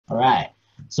All right.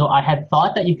 So I had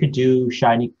thought that you could do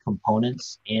Shiny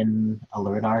components in a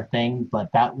LearnR thing,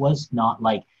 but that was not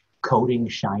like coding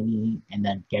Shiny and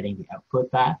then getting the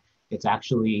output back. It's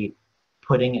actually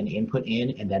putting an input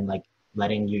in and then like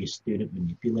letting your student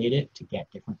manipulate it to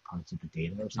get different parts of the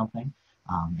data or something.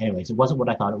 Anyways, it wasn't what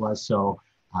I thought it was. So,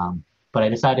 but I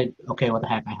decided, okay, what the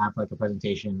heck? I have like a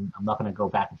presentation. I'm not going to go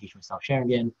back and teach myself sharing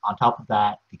again. On top of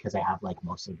that, because I have like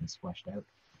most of this fleshed out.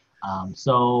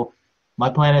 So my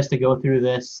plan is to go through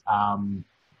this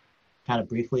kind of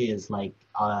briefly is like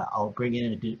I'll bring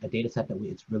in a data set that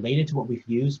it's related to what we've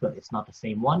used, but it's not the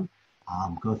same one.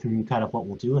 Go through kind of what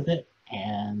we'll do with it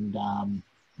and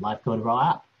live code a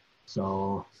raw app.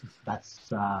 So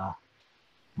that's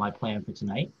my plan for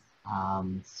tonight.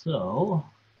 So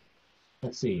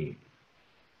let's see.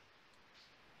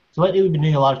 So lately we've been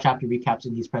doing a lot of chapter recaps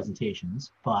in these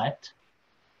presentations, but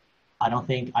I don't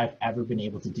think I've ever been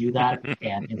able to do that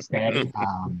and instead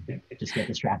just get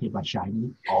distracted by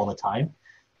Shiny all the time.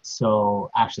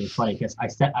 So actually it's funny because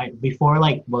before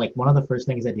one of the first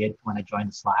things I did when I joined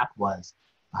the Slack was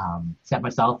set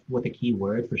myself with a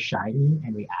keyword for Shiny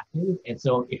and reactive. And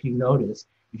so if you notice,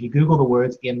 if you Google the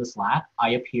words in the Slack, I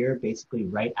appear basically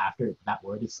right after that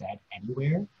word is said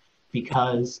anywhere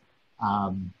because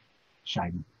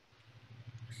Shiny.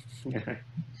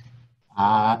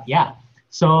 Yeah.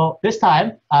 So this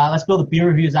time, let's build a beer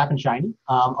reviews app in Shiny.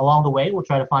 Along the way, we'll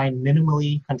try to find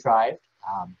minimally contrived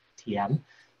TM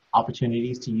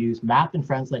opportunities to use map and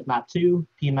friends like map2,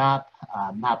 pmap,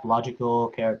 map logical,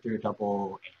 character,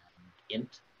 double, and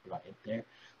int. Forgot int there.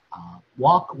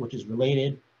 Walk, which is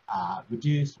related,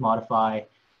 reduce, modify,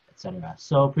 etc.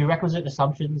 So prerequisite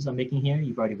assumptions I'm making here.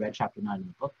 You've already read chapter 9 in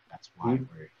the book. That's why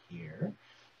we're here.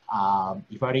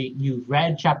 You've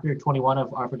read chapter 21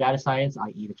 of R for Data Science,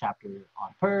 i.e. the chapter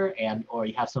on PER, or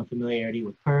you have some familiarity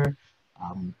with PER,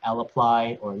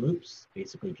 lapply, or loops,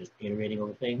 basically just iterating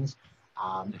over things.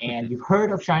 And you've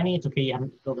heard of Shiny. It's okay, you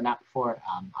haven't built an app before.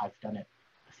 I've done it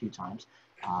a few times,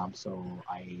 so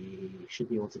I should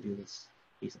be able to do this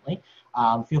decently.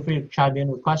 Feel free to chime in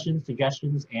with questions,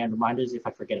 suggestions, and reminders if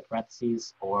I forget a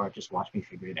parentheses, or just watch me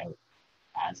figure it out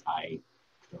as I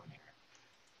throw an error.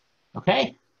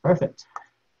 Okay. Perfect.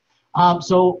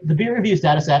 So the beer reviews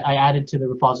dataset I added to the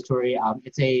repository.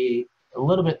 It's a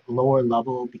little bit lower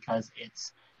level because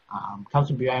it's comes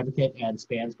from Beer Advocate and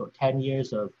spans about 10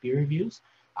 years of beer reviews,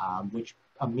 which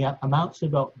amounts to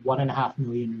about 1.5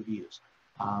 million reviews.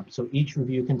 So each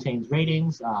review contains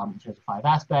ratings in terms of 5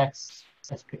 aspects: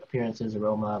 appearances,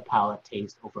 aroma, palate,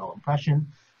 taste, overall impression.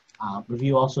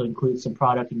 Review also includes some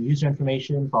product and user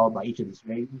information followed by each of these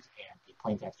ratings and a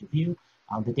plain text review.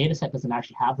 The data set doesn't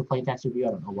actually have the plain text review. I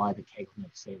don't know why the keg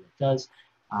notes say that it does.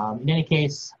 In any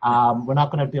case, we're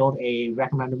not going to build a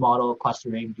recommender model,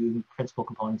 clustering, do principal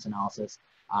components analysis.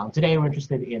 Today, we're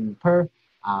interested in PER.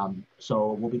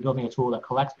 So we'll be building a tool that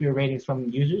collects beer ratings from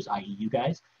users, i.e. you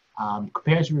guys,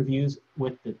 compares reviews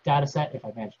with the data set if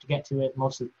I manage to get to it.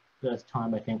 Most of the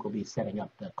time, I think we'll be setting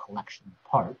up the collection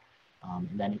part.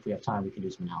 And then if we have time, we can do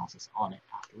some analysis on it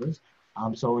afterwards.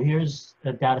 So here's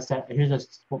the data set.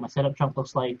 Here's what my setup chunk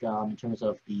looks like in terms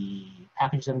of the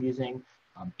packages I'm using.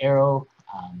 Arrow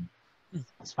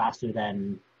is faster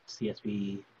than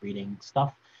CSV reading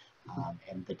stuff.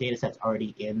 And the data set's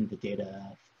already in the data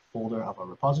folder of our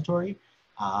repository.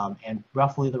 And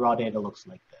roughly the raw data looks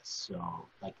like this. So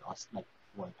like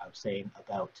what I was saying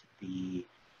about the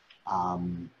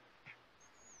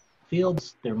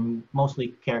fields, they're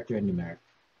mostly character and numeric.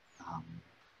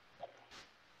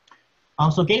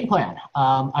 So game plan.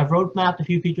 I've roadmapped a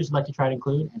few features I'd like to try to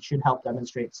include and should help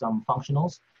demonstrate some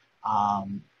functionals.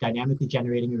 Dynamically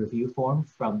generating a review form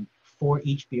for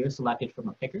each beer selected from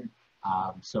a picker.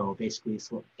 So basically,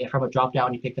 from a drop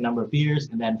down, you pick the number of beers,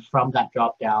 and then from that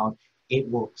drop down, it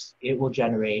will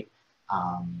generate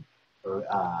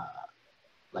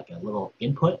like a little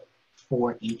input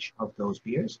for each of those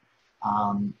beers.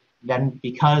 Then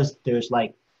because there's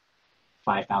like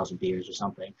 5,000 beers or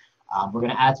something, we're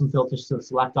going to add some filters to the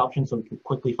select option so we can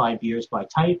quickly find beers by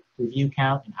type, review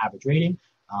count, and average rating.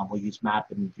 We'll use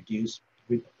map and reduce.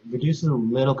 Reduce is a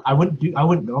little. I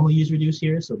wouldn't normally use reduce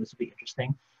here, so this will be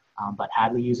interesting. But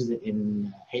Hadley uses it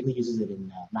in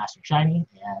Mastering Shiny,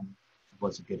 and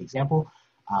was a good example.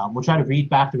 We'll try to read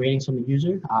back the ratings from the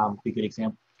user. Be a good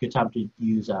example. Good time to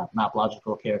use map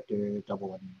logical, character,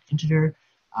 double, and integer.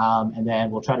 And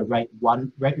then we'll try to write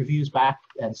reviews back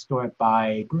and store it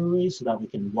by brewery so that we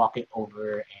can walk it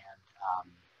over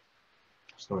and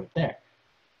store it there.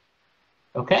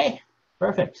 Okay,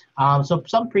 perfect. So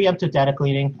some preemptive data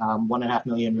cleaning. 1.5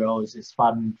 million rows is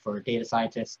fun for data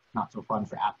scientists, not so fun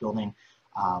for app building.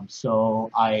 So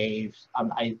I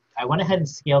went ahead and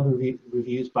scaled the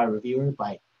reviews by reviewer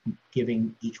by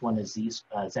giving each one a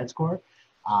Z-score.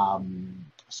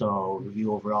 So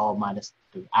review overall minus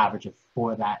the average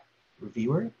for that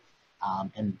reviewer.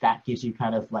 And that gives you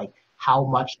kind of like how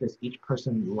much does each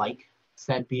person like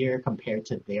said beer compared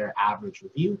to their average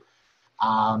review.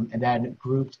 And then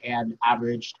grouped and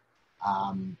averaged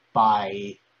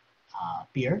by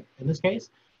beer in this case.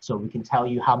 So we can tell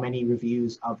you how many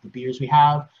reviews of the beers we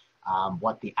have,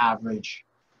 what the average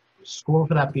score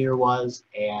for that beer was,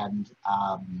 and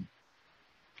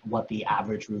what the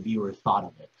average reviewer thought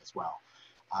of it as well.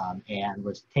 And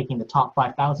we're taking the top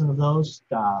 5,000 of those,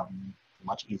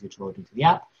 much easier to load into the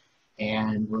app,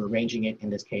 and we're arranging it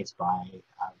in this case by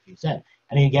review Z.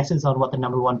 Any guesses on what the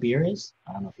 #1 beer is?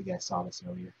 I don't know if you guys saw this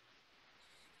earlier.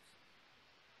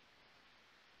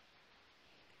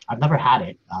 I've never had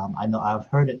it. I know I've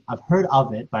heard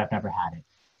of it, but I've never had it.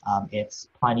 It's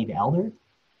Pliny the Elder,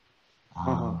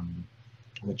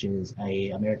 which is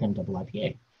a American double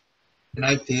IPA. An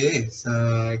IPA, so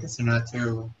I guess they're not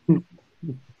terrible.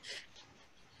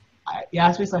 Yeah,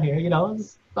 as we saw here, you know,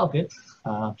 it's all good.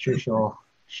 I'm sure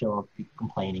she'll be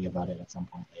complaining about it at some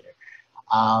point later.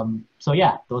 So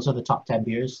yeah, those are the top 10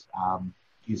 beers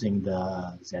using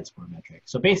the Z-score metric.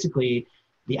 So basically,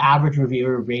 the average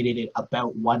reviewer rated it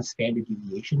about 1 standard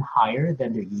deviation higher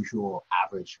than their usual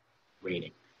average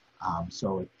rating.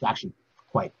 So it's actually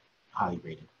quite highly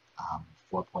rated.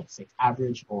 4.6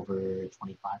 average over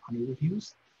 2,500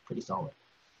 reviews. Pretty solid.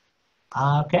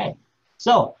 Okay,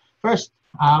 so first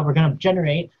we're going to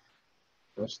generate.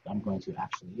 First, I'm going to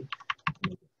actually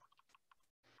make it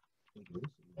bigger so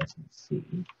you guys can see.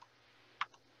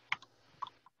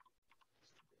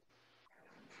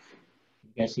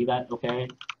 You guys see that? Okay.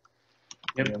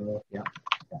 Yep. Yeah.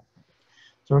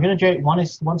 So we're going to generate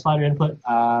one slider input.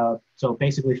 So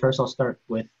basically, first I'll start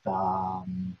with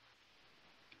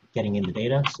getting in the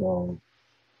data. So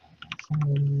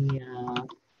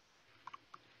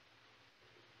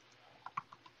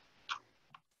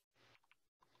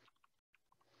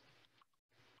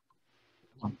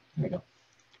there we go.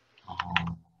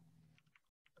 I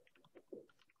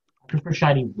prefer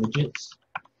Shiny Widgets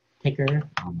picker.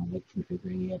 I like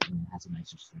configuring it, and it has a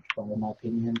nicer search bar in my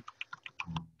opinion.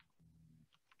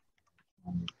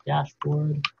 On the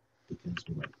dashboard, because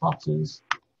the right boxes.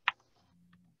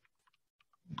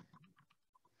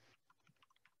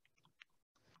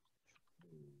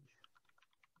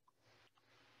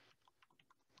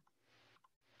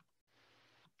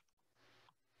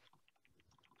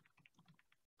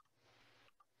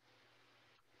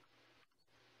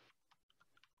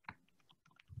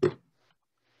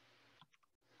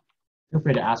 Feel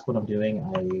free to ask what I'm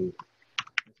doing.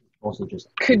 Also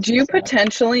just could you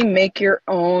potentially make your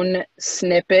own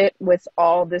snippet with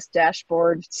all this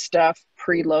dashboard stuff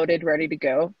preloaded, ready to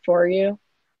go for you?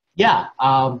 Yeah,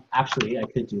 actually, I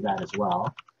could do that as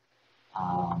well.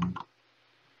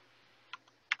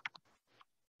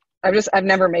 I've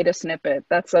never made a snippet.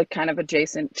 That's like kind of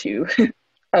adjacent to.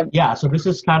 Yeah, so this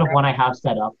is kind of what I have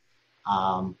set up.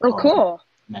 Oh, cool.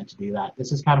 Meant to do that.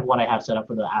 This is kind of what I have set up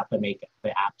for the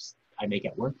apps I make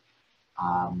at work.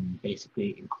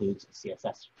 Basically includes a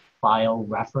CSS file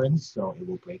reference, so it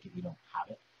will break if you don't have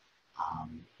it.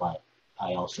 But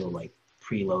I also like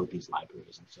preload these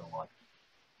libraries and so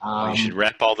on. You should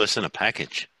wrap all this in a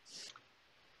package.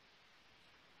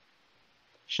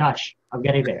 Shush, I'm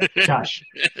getting there. Shush.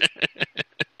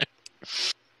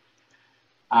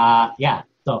 Yeah,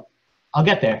 so I'll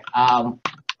get there.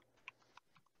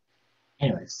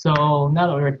 Anyway, so now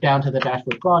that we're down to the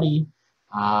dashboard body,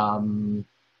 I'm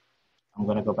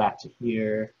going to go back to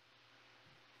here.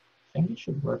 I think it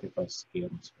should work if I scale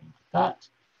the screen like that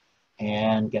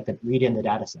and read in the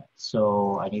data set.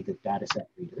 So I need the data set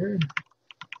reader.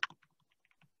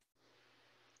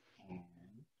 And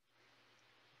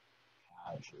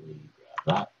casually grab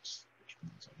that, which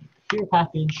means I need the here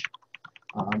package.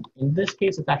 In this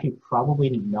case, it's actually probably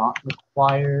not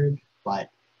required, but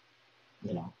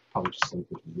you know, probably just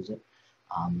safer to use it.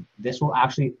 This will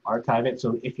actually archive it.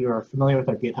 So if you're familiar with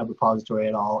our GitHub repository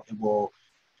at all, it will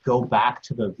go back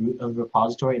to the root of the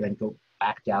repository and then go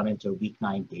back down into week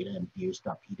 9 data and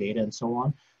beers.p data and so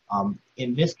on.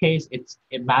 In this case,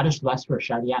 it matters less for a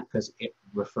Shiny app because it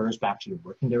refers back to your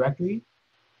working directory.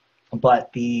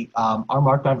 But the R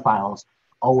Markdown files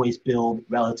always build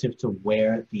relative to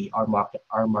where the R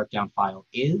Markdown file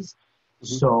is.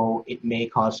 Mm-hmm. So it may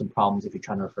cause some problems if you're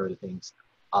trying to refer to things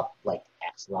up like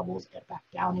X levels and back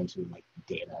down into like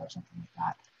data or something like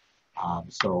that.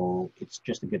 So it's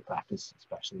just a good practice,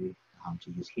 especially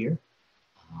to use here.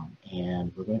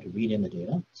 And we're going to read in the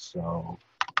data. So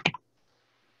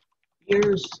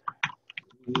beers.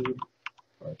 Read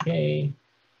for okay.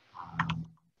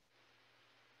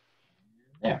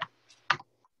 There.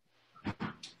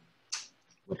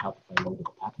 Would help if I loaded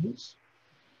the packages.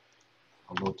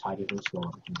 I'll load tidy very slow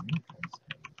over here.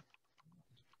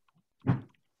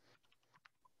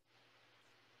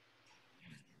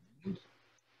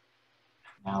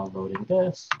 Now loading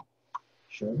this.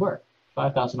 Sure work.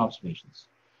 5,000 observations.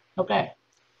 Okay.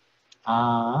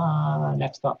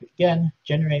 Next topic again.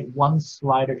 Generate one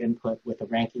slider input with a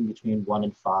ranking between 1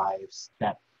 and 5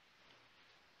 step.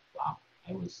 Wow.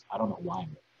 I don't know why I'm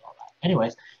doing all that.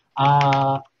 Anyways,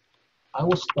 I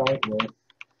will start with,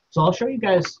 so I'll show you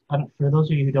guys, for those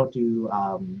of you who don't do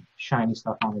Shiny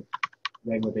stuff on a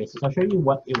regular basis, I'll show you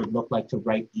what it would look like to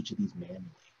write each of these manually.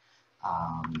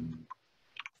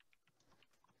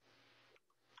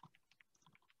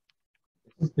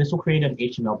 This will create an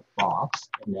HTML box,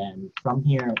 and then from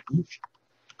here,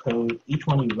 each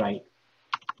one you write,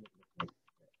 like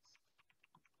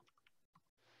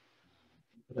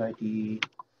input ID,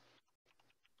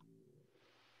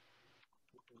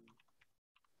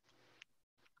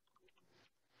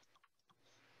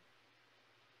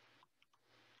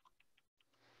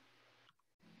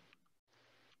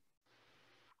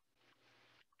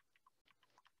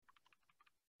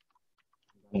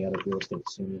 running out of real estate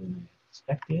sooner than I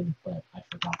expected, but I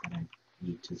forgot that I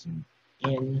need to zoom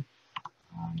in.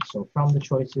 So from the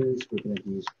choices, we're going to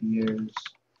use beers.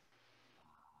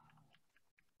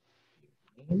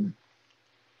 Name.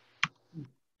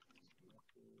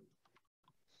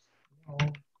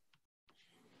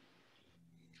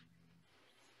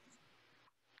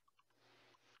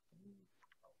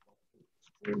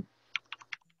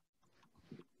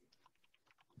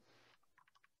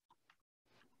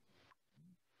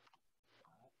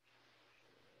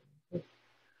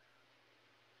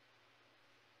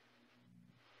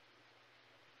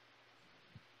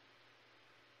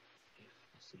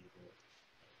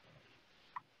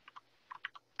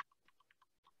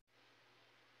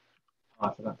 Oh,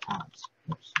 I forgot tabs.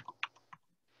 Oops.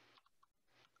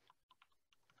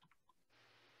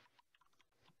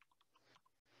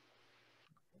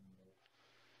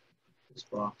 This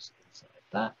box inside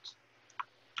that.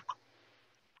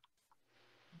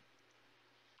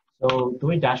 So the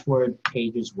way dashboard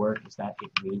pages work is that it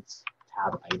reads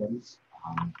tab items.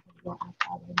 When you don't have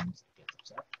tab items, it gets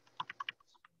upset.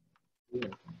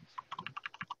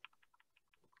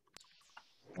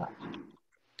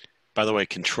 By the way,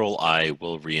 Control I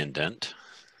will re-indent.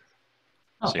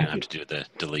 Oh, so you don't have to do the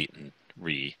delete and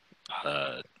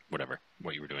whatever,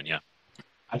 what you were doing, yeah.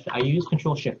 I use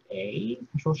Control Shift A,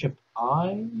 Control Shift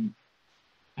I.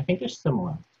 I think they're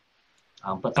similar.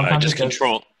 But sometimes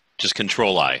just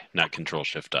Control I, not Control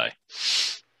Shift I.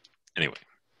 Anyway.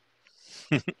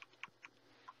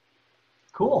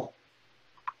 Cool.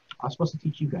 I was supposed to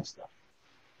teach you guys stuff.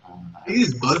 I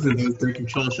use both of those, the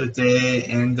Control Shift A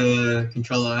and the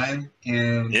Control I,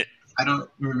 and I don't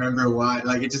remember why.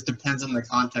 Like, it just depends on the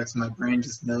context. My brain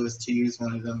just knows to use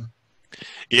one of them.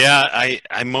 Yeah,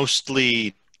 I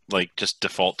mostly like just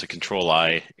default to Control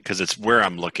I because it's where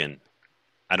I'm looking.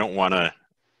 I don't want to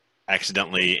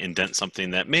accidentally indent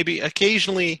something that maybe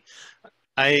occasionally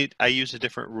I use a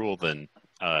different rule than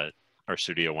our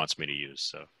studio wants me to use.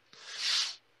 So,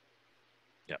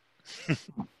 yeah.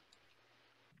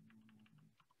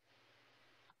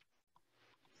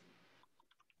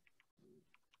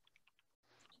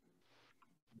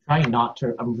 Trying not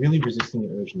to, I'm really resisting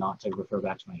the urge not to refer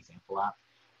back to my example app.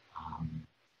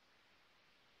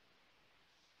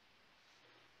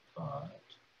 But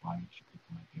why should I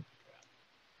put my paper trap?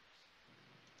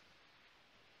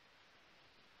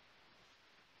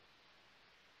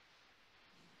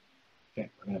 Okay,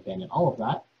 we're going to abandon all of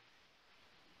that.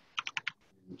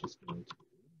 We're just going to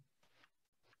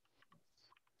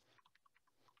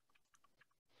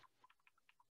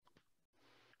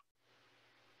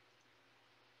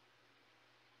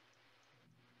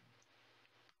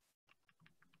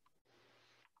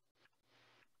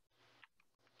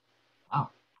wow.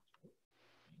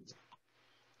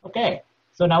 Okay,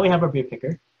 so now we have our beer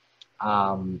picker.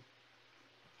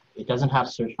 It doesn't have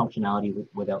search functionality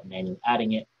without manually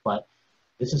adding it, but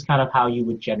this is kind of how you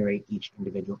would generate each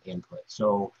individual input.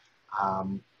 So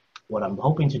what I'm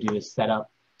hoping to do is set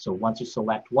up, so once you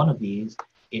select one of these,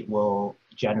 it will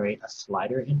generate a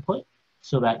slider input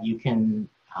so that you can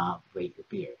rate your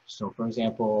beer. So for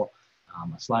example,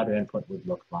 a slider input would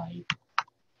look like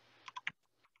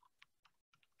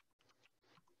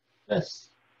this.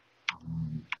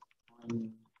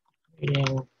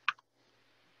 Rating,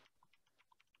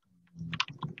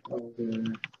 folder,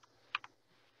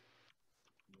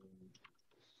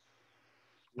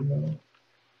 0.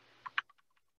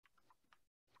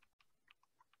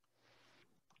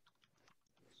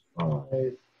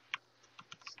 5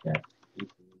 step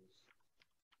equals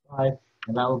 5,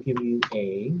 and that will give you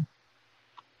a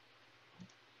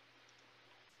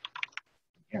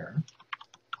error.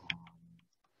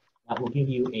 That will give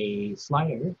you a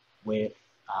slider with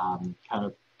kind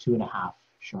of 2.5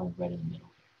 showing right in the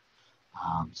middle here.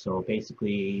 So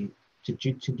basically, to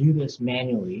do this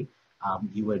manually,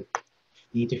 you would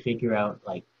need to figure out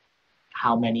like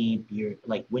how many beer,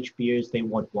 like which beers they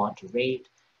would want to rate,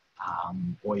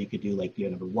 or you could do like beer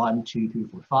number 1, 2, 3,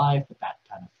 4, 5, but that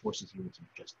kind of forces you into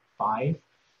just 5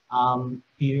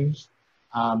 beers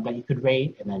that you could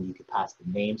rate, and then you could pass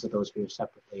the names of those beers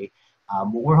separately.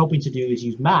 What we're hoping to do is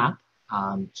use map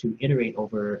to iterate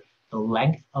over the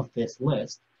length of this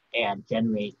list and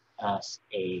generate us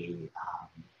a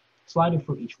slider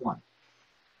for each one.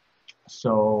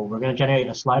 So we're going to generate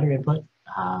a slider input.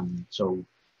 So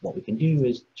what we can do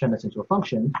is turn this into a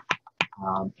function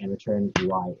and return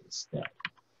UI instead.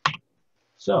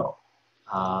 So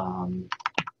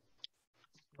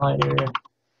slider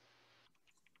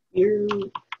beer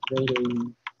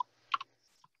rating.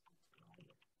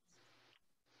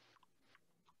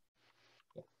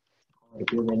 A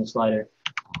beer rating slider.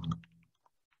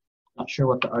 Not sure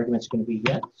what the arguments are going to be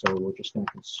yet, so we're just going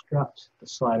to construct the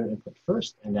slider input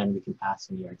first, and then we can pass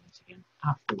in the arguments again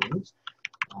afterwards.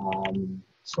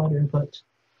 Slider input,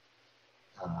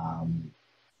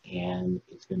 and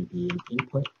it's going to be an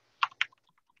input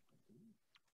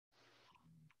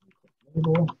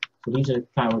variable. So these are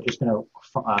kind of, we're just going to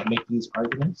make these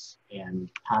arguments and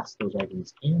pass those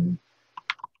arguments in.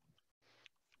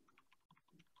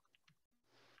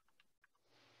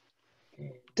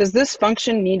 Does this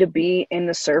function need to be in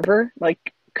the server?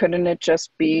 Like, couldn't it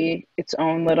just be its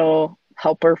own little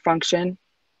helper function?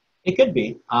 It could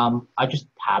be. I just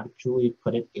habitually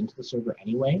put it into the server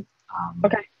anyway.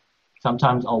 Okay.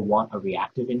 Sometimes I'll want a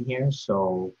reactive in here,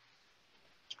 so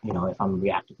you know, if I'm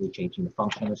reactively changing the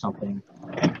function or something.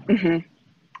 Mm-hmm.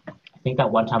 I think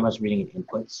that one time I was reading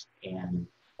inputs and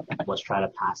was trying to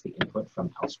pass the input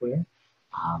from elsewhere,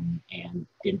 and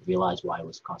didn't realize why it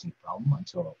was causing a problem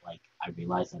until like I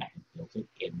realized that I had built it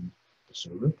in the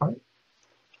server part.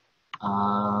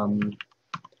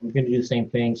 We're going to do the same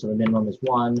thing. So the minimum is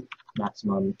 1,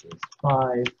 maximum is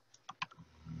 5.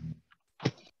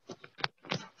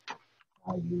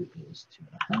 Value is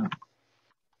 2.5.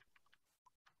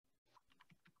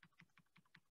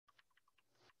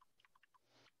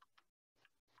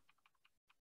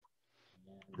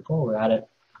 And while we're at it,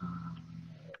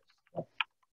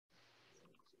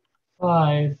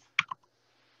 5.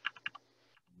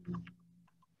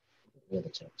 The other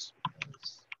tips.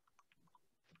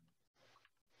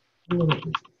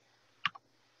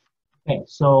 Okay,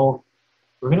 so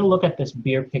we're going to look at this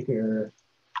beer picker.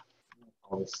 I'll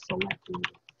call this selected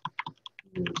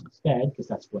beers instead, because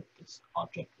that's what this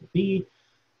object will be.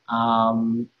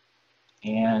 And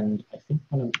I think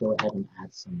I'm going to go ahead and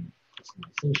add some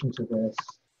customization to this.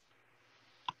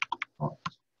 Oh.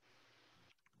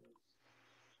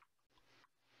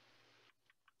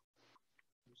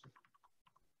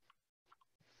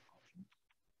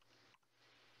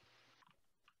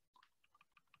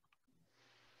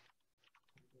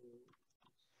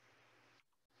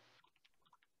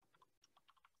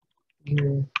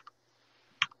 Here.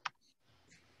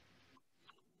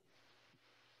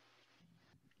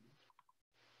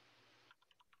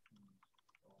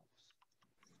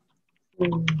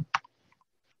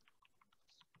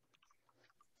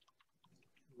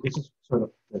 This is sort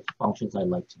of the functions I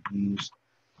like to use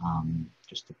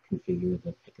just to configure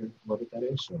the picker a little bit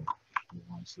better. So if you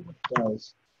want to see what it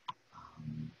does,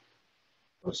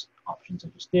 those options I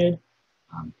just did,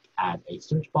 add a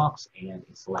search box and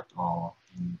a select all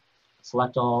and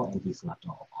deselect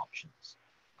all options.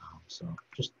 So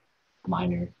just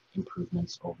minor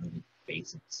improvements over the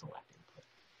basic select input.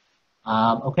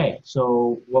 Okay,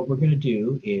 so what we're going to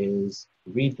do is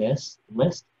read this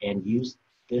list and use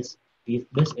this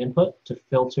input to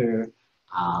filter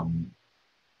our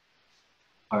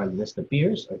list of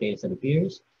beers, our data set of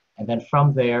beers, and then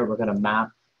from there we're going to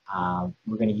map.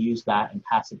 We're going to use that and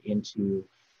pass it into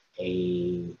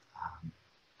this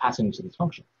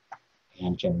function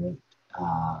and generate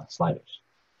sliders.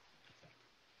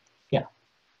 Yeah,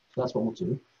 so that's what we'll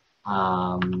do.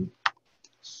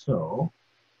 So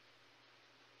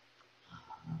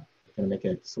we're going to make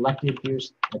a selected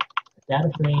beers, a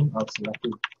data frame of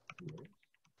selected beers.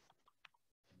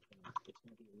 It's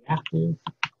going to be reactive,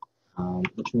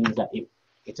 which means that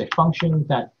it's a function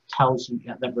that tells you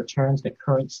that returns the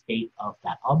current state of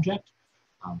that object.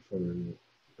 For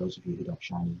those of you who don't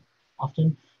Shiny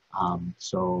often,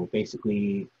 so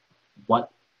basically,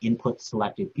 what input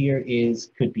selected beer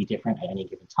is could be different at any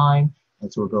given time.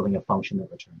 And so we're building a function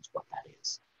that returns what that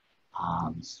is.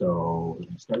 So we're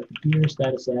going to start with the beer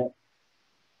status set,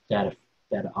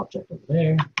 data object over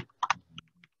there.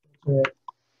 Where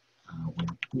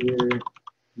beer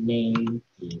name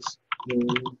is in.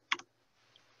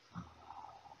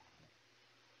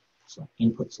 So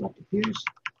input selected beers.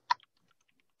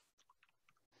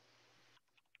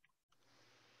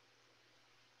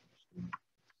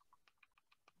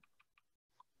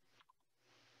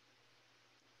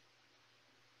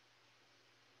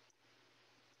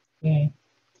 Okay,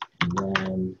 and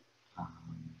then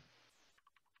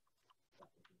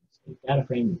a data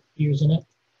frame with beers in it.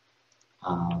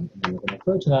 And then we're going to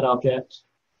refer to that object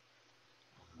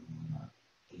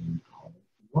in our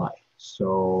UI.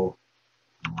 So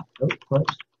output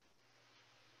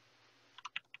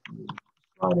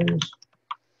sliders.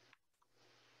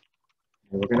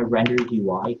 And we're going to render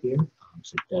UI here,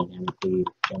 so dynamically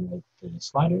generate the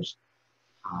sliders.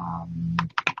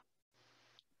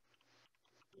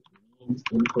 It means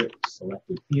input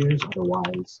selected beers,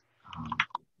 otherwise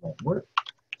it won't work.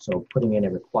 So putting in a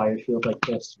required field like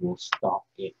this will stop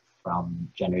it from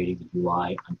generating the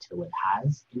UI until it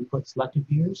has input selected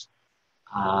beers.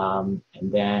 And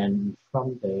then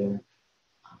from there,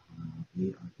 we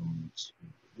are going to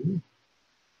select the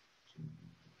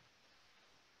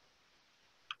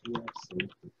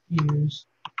beers,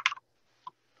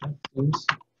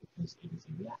 because it is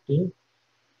a reactive.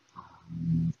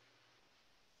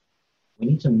 We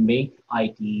need to make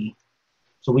ID.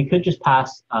 So we could just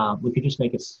pass, we could just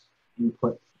make an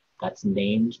input that's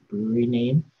named brewery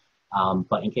name.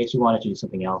 But in case you wanted to do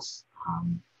something else,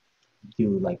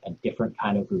 do like a different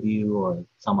kind of review or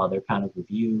some other kind of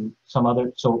review,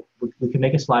 so we could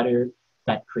make a slider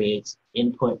that creates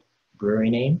input brewery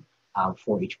name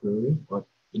for each brewery, or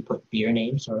input beer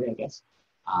name, sorry, I guess.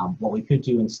 What we could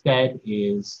do instead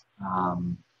is,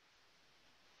 oh,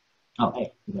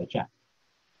 hey, we got a chat.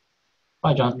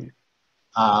 Bye, John.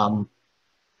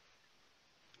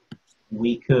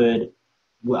 We could,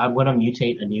 I'm going to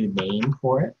mutate a new name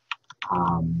for it.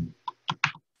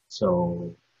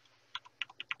 So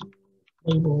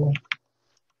label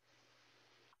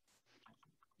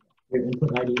your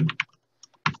input ID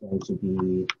is going to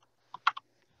be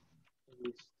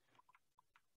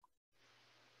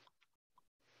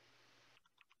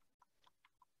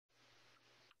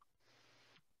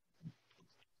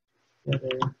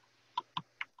together.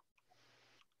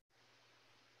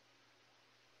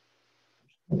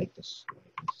 Make this.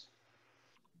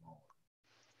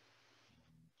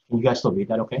 Can you guys still read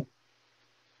that okay?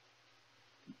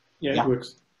 Yeah, it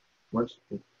works. Works?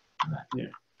 Good. All right. Yeah.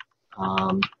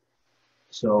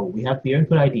 So we have beer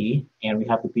input ID and we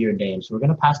have the beer name. So we're going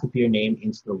to pass the beer name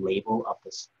into the label of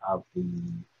the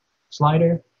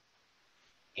slider.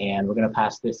 And we're going to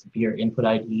pass this beer input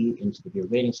ID into the beer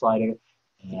rating slider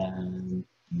and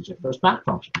use our first map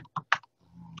function.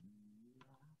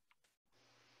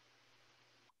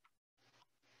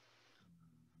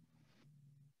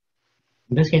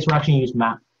 In this case, we're actually going to use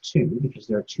map2 because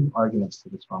there are 2 arguments to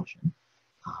this function.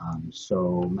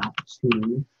 So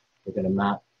map2, we're going to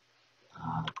map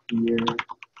beer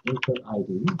input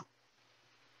ID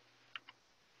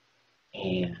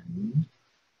and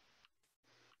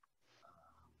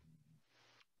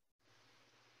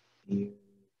beer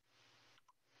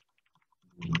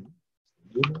name.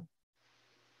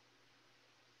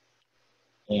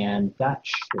 And that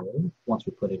should, once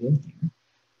we put it in here,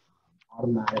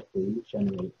 automatically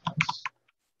generate us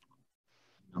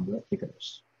a number of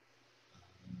figures.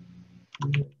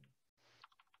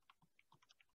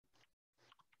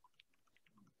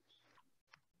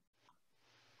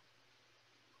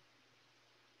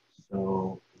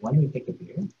 So when we pick a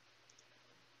beer,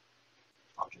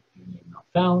 object beer name not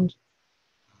found.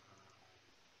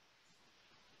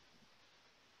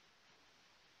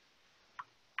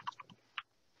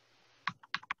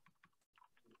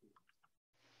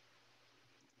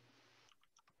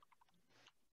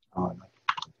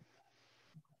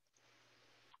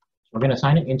 We're going to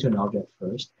assign it into an object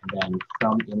first, and then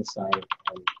from inside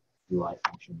our UI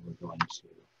function, we're going to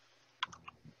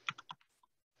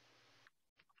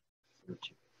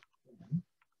search it.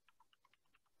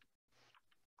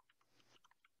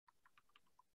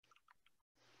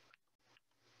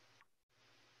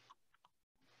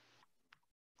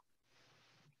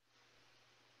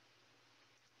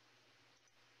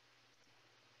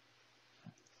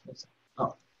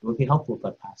 Oh, it would be helpful if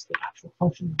I passed the actual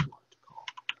function we want to call.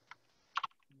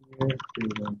 Here,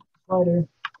 freedom slider.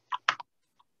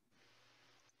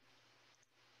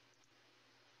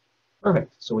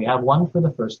 Perfect. So we have one for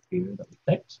the first beer that we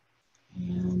picked,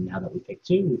 And now that we picked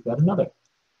 2, we've got another.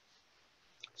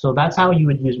 So that's how you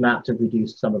would use map to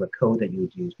reduce some of the code that you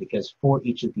would use, because for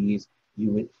each of these,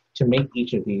 you would, to make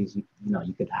each of these, you know,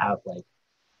 you could have like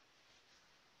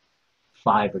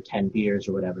 5 or 10 beers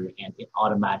or whatever, and it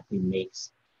automatically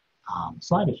makes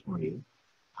sliders for you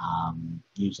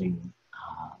using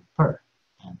per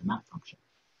and the map function.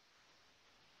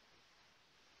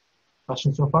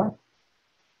 Questions so far?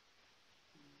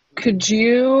 Could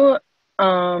you,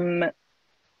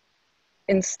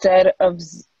 instead of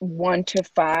 1 to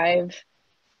 5,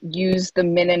 use the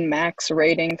min and max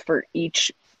rating for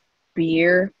each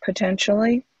beer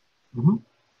potentially? Mm-hmm.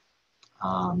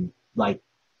 Like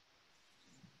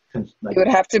it would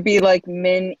have to be like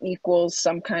min equals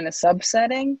some kind of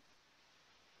subsetting?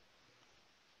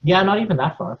 Yeah, not even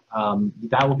that far.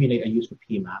 That would be a use for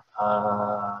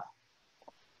PMAP.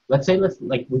 Let's say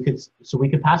we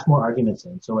could pass more arguments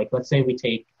in. So like let's say we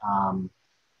take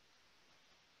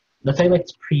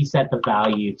let's preset the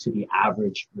value to the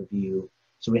average review.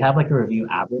 So we have like a review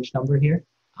average number here.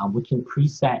 We can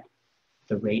preset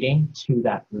the rating to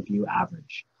that review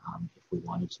average if we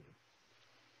wanted to.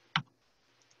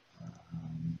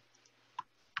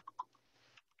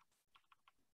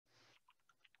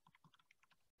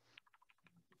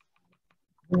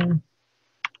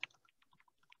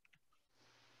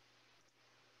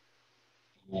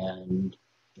 And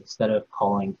instead of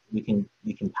calling, we can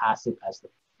pass it as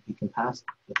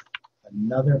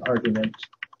another argument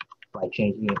by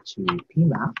changing it to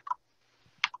PMAP.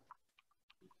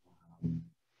 In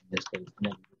this case, and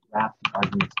then wrap the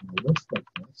arguments in a list like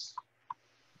this.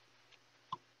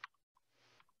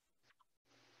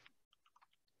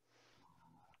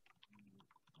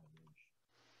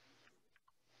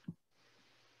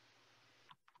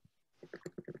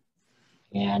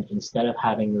 And instead of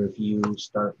having the review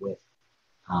start with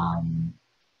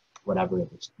whatever it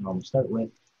would normally start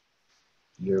with,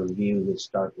 your review would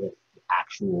start with the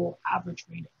actual average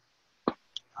rating.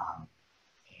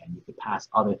 And you could pass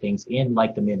other things in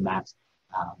like the min-max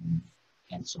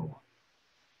and so on.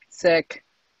 Sick.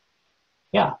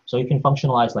 Yeah, so you can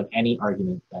functionalize like any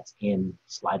argument that's in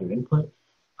slider input.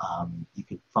 You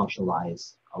could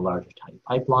functionalize a larger tiny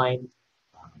pipeline,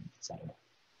 etc.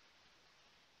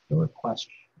 There were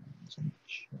questions in the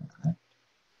chat.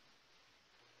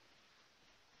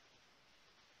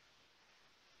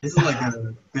 This is like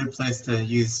a good place to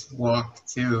use walk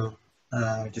too,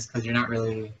 just because you're not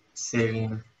really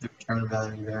saving the return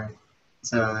value there.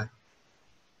 So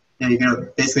yeah, you can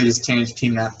basically just change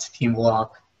PMAP to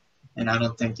PMWalk, and I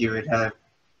don't think you would have.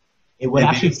 It would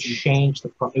actually change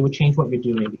it would change what you're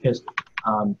doing, because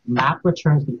map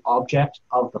returns the object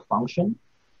of the function.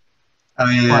 Oh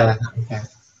yeah. Okay.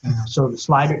 So the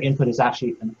slider input is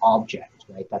actually an object,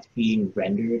 right? That's being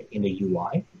rendered in the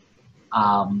UI.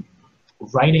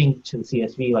 Writing to the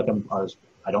CSV, like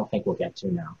I don't think we'll get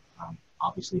to now.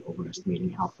 Obviously,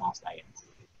 overestimating how fast I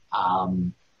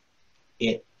am.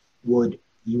 You would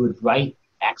write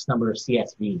X number of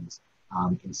CSVs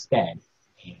instead,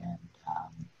 and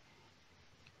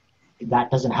that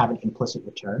doesn't have an implicit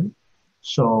return.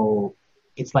 So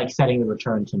it's like setting the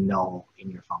return to null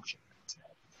in your function instead.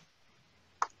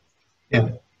 Yeah.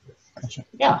 Gotcha.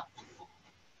 Yeah.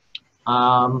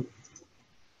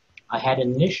 I had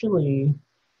initially,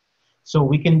 so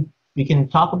we can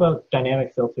talk about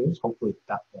dynamic filters. Hopefully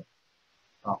that will.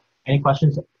 Any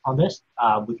questions on this?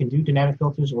 We can do dynamic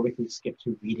filters, or we can skip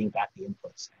to reading back the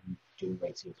inputs and doing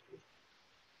write CSV.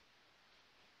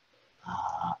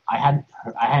 I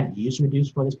hadn't used reduce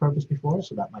for this purpose before,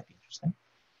 so that might be interesting.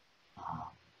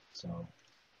 So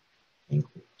I think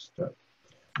we'll start.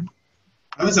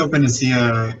 I was hoping to see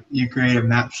you create a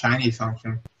map shiny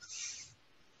function.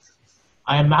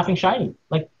 I am mapping shiny.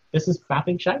 Like this is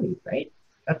mapping shiny, right?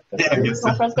 That's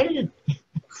no presentation.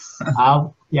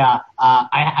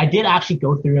 I did actually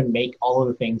go through and make all of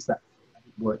the things that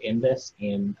were in this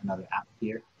in another app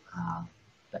here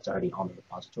that's already on the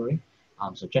repository.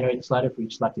 So generate the slider for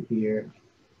each selected beer.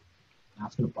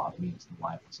 That's going to bother me as to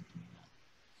why I wasn't doing that.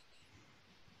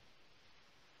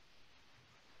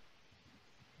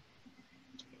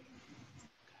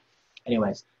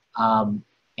 Anyways,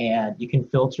 and you can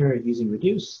filter using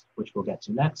reduce, which we'll get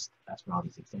to next. That's where all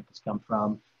these examples come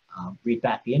from. Read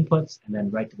back the inputs and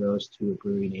then write those to a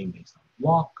brewery name based on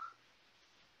walk.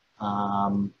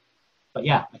 But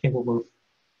yeah, I think we'll move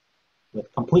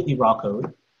with completely raw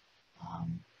code.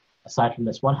 Aside from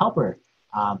this one helper,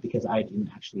 because I didn't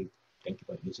actually think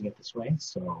about using it this way.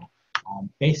 So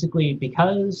basically,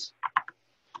 because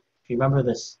if you remember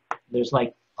this, there's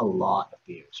like a lot of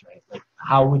beers, right? Like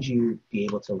how would you be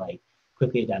able to like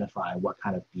quickly identify what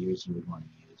kind of beers you would want to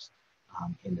use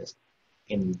in this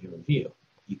in your review.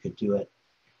 You could do it,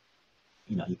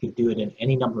 you could do it in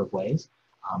any number of ways,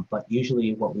 but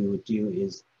usually what we would do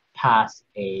is pass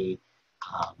a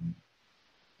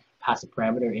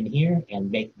parameter in here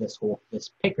and make this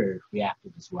picker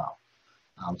reactive as well.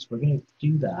 So we're going to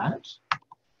do that.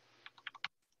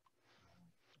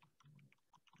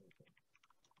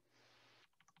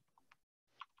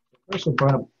 First, we're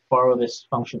going to borrow this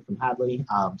function from Hadley.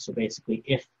 So basically,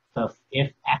 if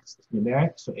x is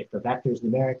numeric, so if the vector is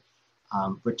numeric,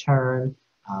 return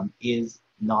is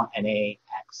not an a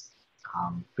x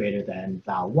greater than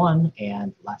val1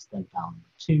 and less than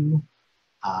val2.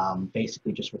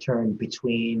 Basically, just return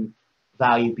between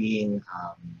value being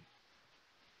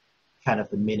kind of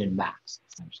the min and max,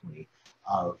 essentially,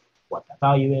 of what that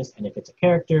value is. And if it's a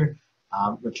character,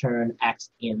 return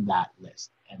x in that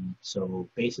list. And so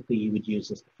basically you would use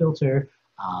this to filter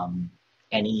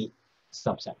any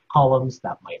subset of columns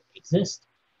that might exist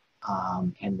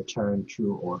and return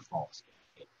true or false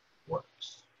if it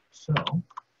works. So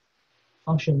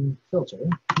function filter,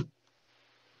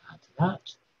 add to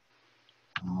that.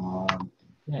 And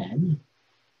then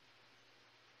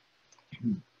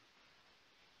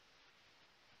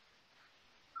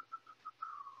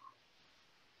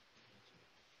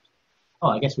oh,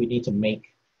 I guess we need to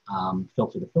make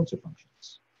filter the filter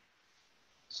functions.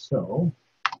 So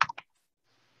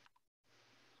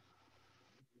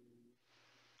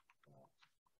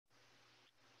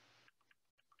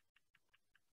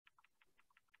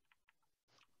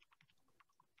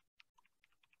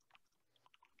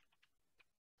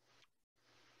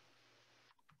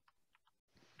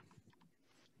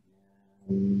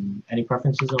any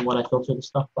preferences on what I filter the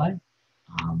stuff by?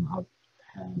 I'll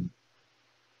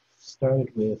started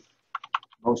with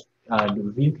most the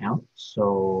review count.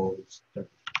 So let's start.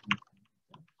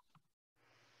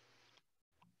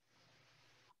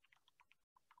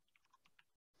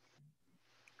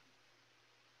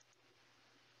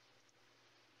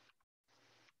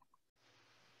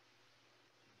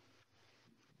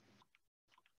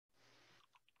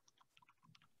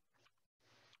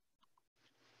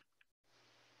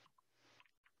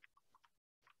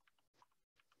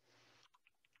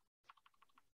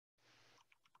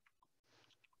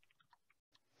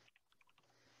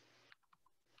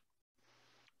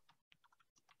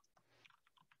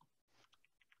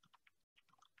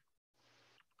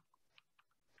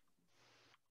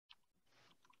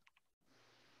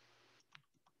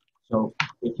 So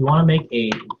if you want to make a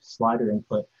slider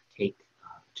input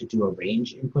to do a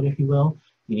range input, if you will,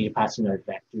 you need to pass in a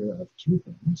vector of two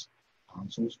things.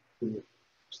 So we'll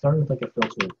start with like a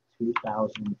filter of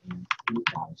 2000 and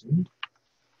 3000.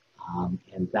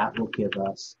 And that will give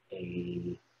us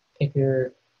a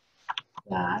picker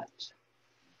that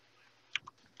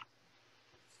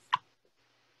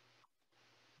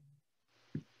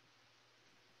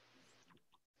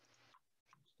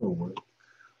still works.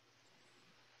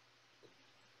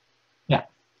 Yeah,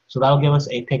 so that'll give us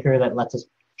a picker that lets us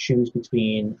choose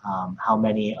between how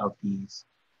many of these,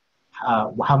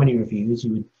 how many reviews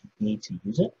you would need to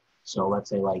use it. So let's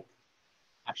say like,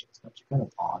 actually it's actually kind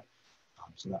of odd.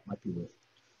 So that might be worth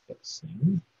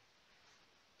fixing.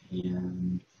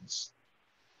 And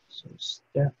so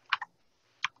step.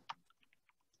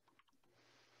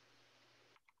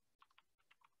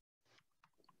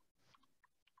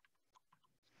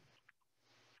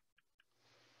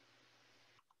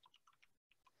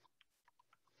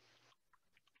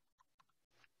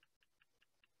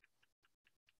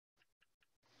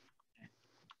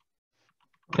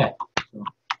 Okay, so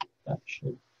that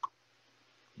should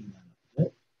be that a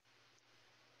bit.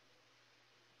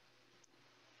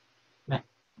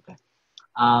 Okay.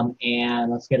 And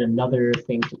let's get another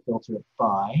thing to filter it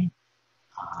by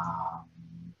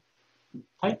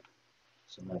type.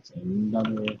 So that's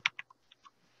another.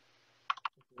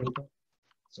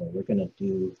 So we're going to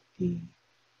do the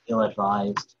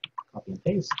ill-advised copy and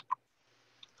paste.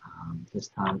 This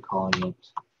time calling it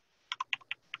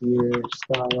beer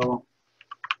style.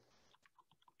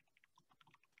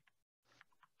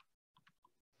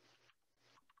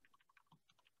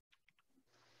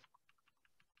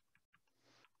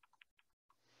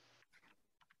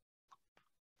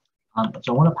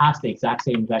 So I want to pass the exact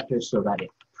same vector so that it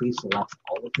pre-selects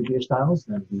all of the beer styles.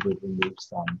 Then we would remove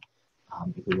some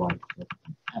if we want to click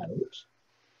them out.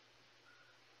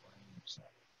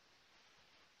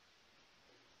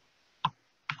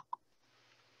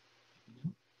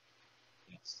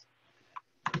 Yes.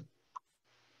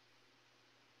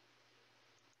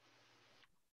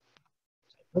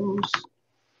 Those.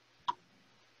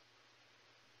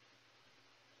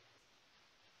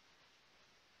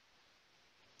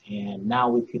 And now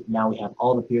we have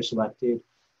all the beer selected.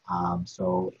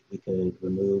 So we could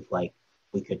remove, like,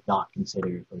 we could not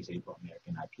consider, for example,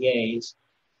 American IPAs.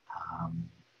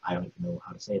 I don't even know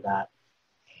how to say that,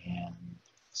 and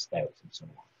stouts and so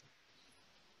on.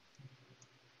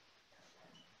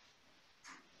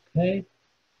 Okay.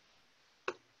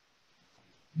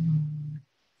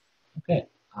 Okay.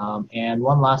 And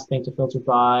one last thing to filter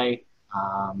by,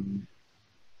 I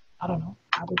don't know,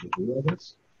 average review, I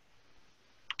guess.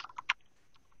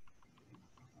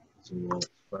 So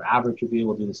for average review,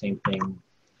 we'll do the same thing.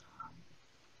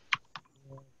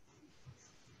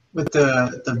 With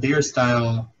the beer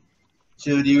style,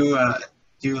 should you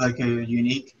do like a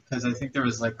unique? Because I think there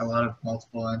was like a lot of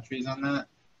multiple entries on that.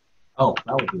 Oh,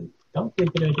 that would be a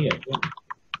good idea. Yeah.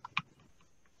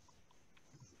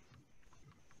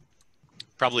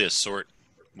 Probably a sort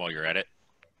while you're at it.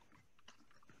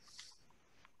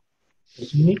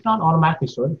 Is unique not automatically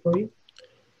sorted for you?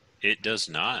 It does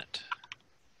not.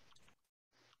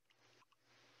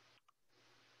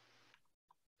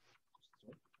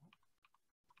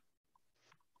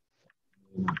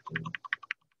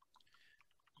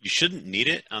 You shouldn't need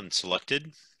it on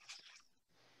selected.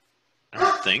 I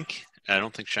don't think. I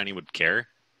don't think Shiny would care.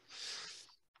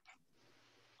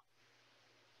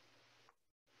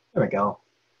 There we go.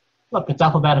 Look, it's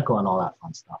alphabetical and all that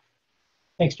fun stuff.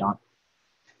 Thanks, John.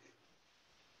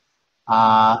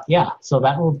 Yeah, so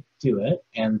that will do it,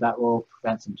 and that will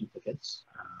prevent some duplicates,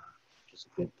 which is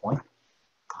a good point.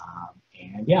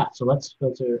 And yeah, so let's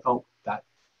filter. Oh, that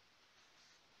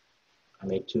I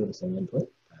made 2 of the same input.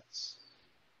 That's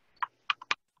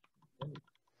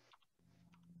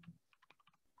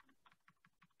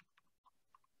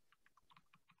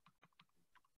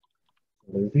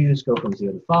the reviews go from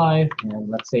 0 to 5, and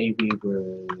let's say we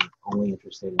were only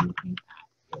interested in looking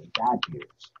at really bad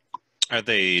beers. Are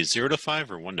they 0 to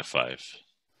 5 or 1 to 5?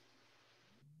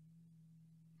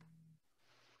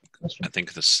 Question. I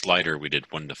think the slider we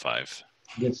did 1 to 5.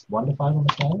 It's 1 to 5 on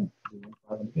the slider, 1 to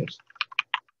 5 on the beers.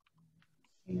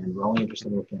 And we're only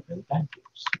interested in looking at really bad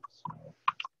beers. So,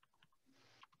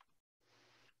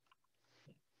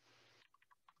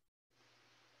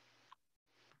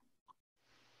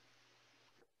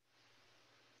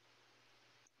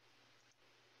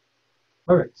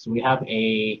 all right, so we have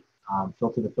a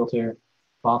filter to filter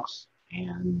box,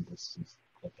 and this is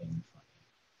clipping funny.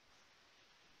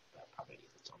 That probably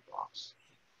needs its own box.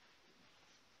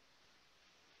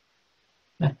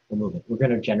 We'll move it. We're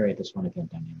going to generate this one again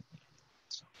dynamically.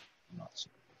 So, not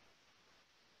super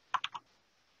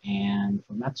good. And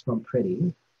for maximum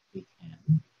pretty, we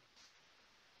can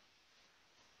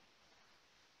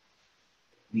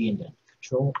re-indent.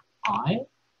 Control I.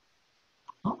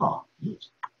 Oh, neat.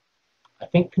 I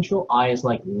think Control I is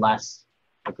like less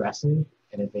aggressive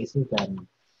and invasive than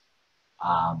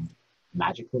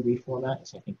magical reformat.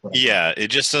 So I think what Yeah, it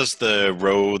just does the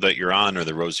row that you're on or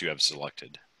the rows you have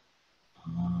selected.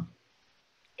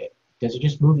 Does it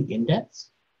just move the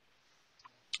indents?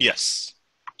 Yes.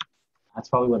 That's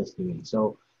probably what it's doing.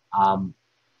 So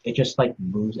it just like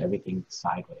moves everything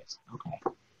sideways. Okay.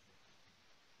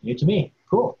 New to me.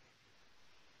 Cool.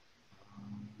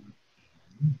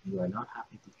 You are not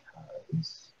happy because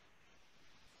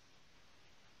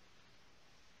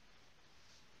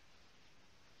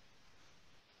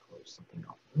close something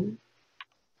off.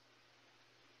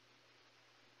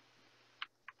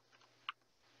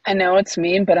 I know it's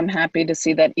mean, but I'm happy to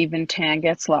see that even tan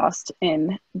gets lost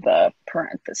in the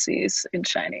parentheses in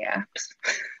Shiny apps.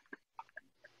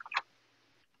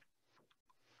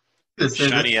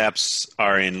 Shiny apps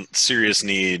are in serious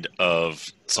need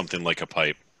of something like a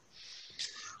pipe.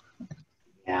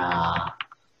 Yeah.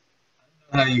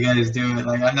 How you guys do it?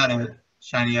 Like, I'm not a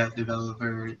Shiny app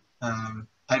developer.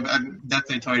 I've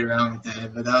definitely toyed around with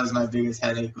it, but that was my biggest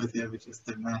headache with it, which is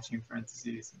the matching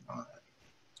parentheses and all that.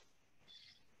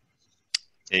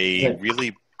 A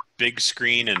really big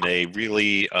screen and a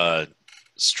really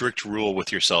strict rule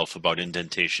with yourself about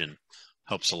indentation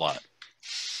helps a lot.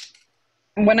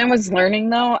 When I was learning,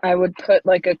 though, I would put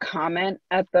like a comment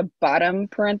at the bottom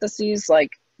parentheses, like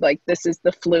this is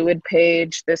the fluid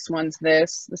page, this one's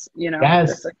this, you know.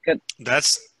 Yes.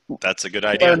 That's a good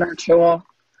idea. Learner tool.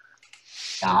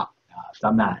 Yeah, I've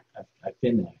done that. I've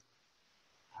been there.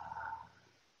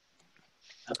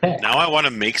 Okay. Now I want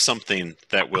to make something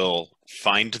that will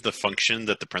find the function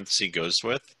that the parenthesis goes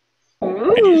with, and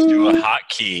you just do a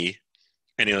hotkey,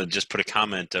 and it'll just put a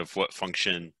comment of what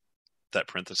function that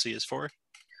parenthesis is for.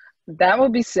 That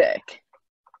would be sick.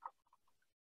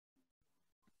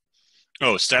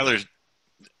 Oh, Styler,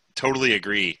 totally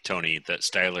agree, Tony, that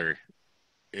Styler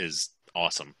is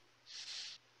awesome.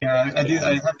 Yeah, I do.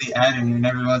 I have the add-in, and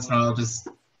every once in a while, I'll just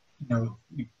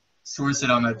source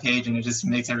it on my page, and it just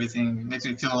makes me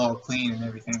feel all clean and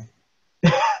everything.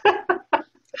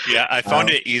 Yeah, I found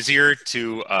it easier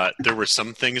to. There were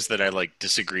some things that I like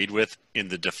disagreed with in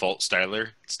the default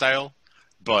style,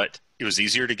 but it was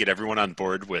easier to get everyone on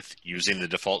board with using the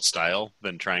default style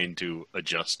than trying to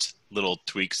adjust little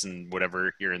tweaks and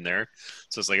whatever here and there.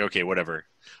 So it's like, okay, whatever.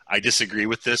 I disagree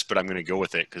with this, but I'm going to go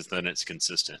with it because then it's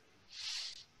consistent.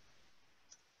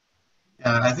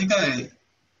 Yeah, I think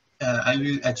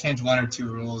I changed one or two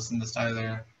rules in the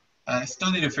styler. I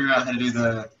still need to figure out how to do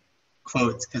the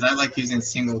quotes because I like using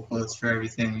single quotes for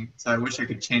everything. So I wish I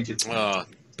could change it.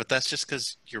 But that's just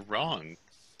because you're wrong.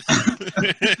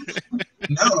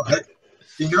 No,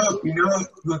 you know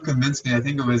who convinced me? I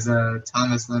think it was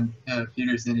Thomas Lynn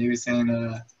Peterson. He was saying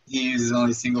he uses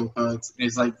only single quotes. And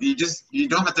he's like, you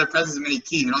don't have to press as many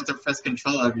keys. You don't have to press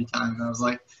control every time. And I was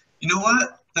like, you know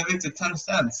what? That makes a ton of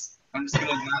sense. I'm just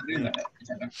gonna not do that.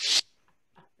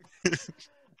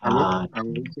 I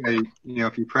would say,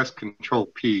 if you press Control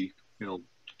P, it'll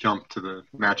jump to the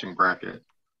matching bracket.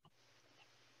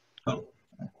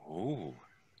 Oh,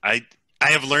 I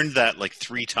have learned that like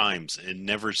 3 times. It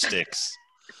never sticks.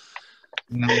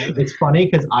 It's funny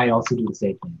because I also do the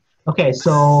same thing. Okay,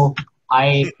 so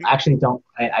I actually don't.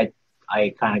 I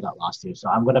kind of got lost here, so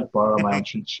I'm gonna borrow my own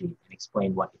cheat sheet and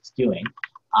explain what it's doing.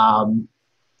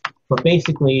 But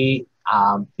basically,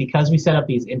 because we set up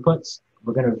these inputs,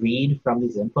 we're going to read from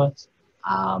these inputs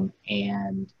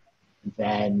and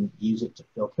then use it to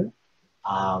filter.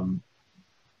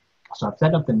 So I've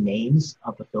set up the names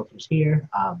of the filters here.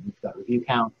 We've got review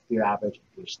count, beer average, and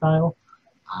beer style.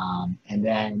 And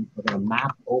then we're going to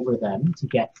map over them to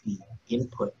get the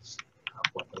inputs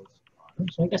of what those are.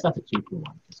 So I guess that's a 2 for 1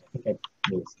 because I think I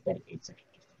made a dedicated section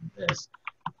just on this.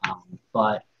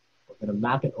 But we're going to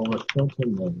map it over filter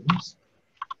names.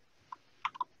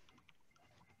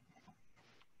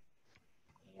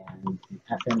 And the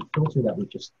FM filter that we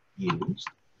just used,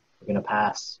 we're going to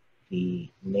pass the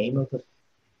name of the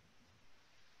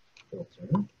filter.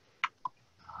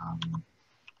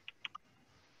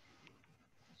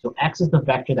 So X is the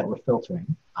vector that we're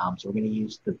filtering. So we're going to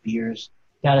use the beers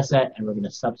data set, and we're going to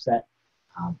subset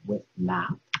with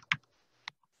map.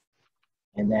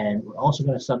 And then we're also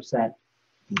going to subset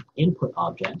the input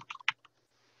object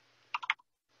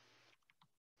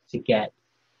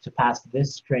to pass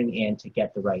this string in to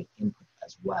get the right input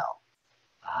as well.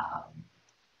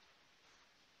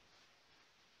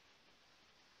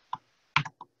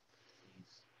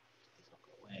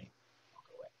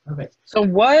 Perfect. So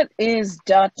what is ...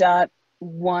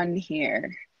 1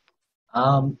 here?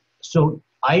 So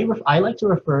I like to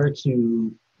refer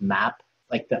to map,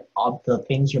 like the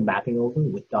things you're mapping over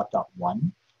with ...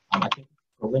 1. I think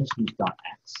programs use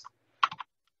 .x.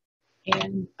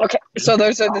 And okay, so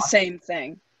those are the same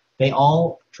thing. They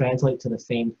all translate to the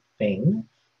same thing.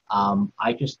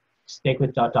 I just stick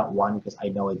with ... 1 because I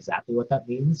know exactly what that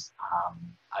means.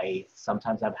 I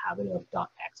sometimes have a habit of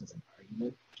 .x as an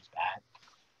argument, which is bad.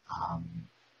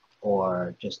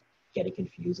 Or just getting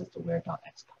confused as to where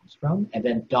 .x comes from. And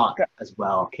then dot as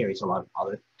well does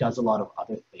a lot of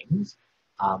other things.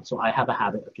 So I have a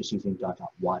habit of just using ...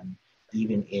 1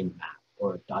 even in map,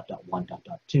 or ... 1, ...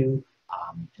 2,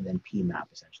 and then p map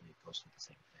essentially goes to the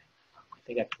same thing. I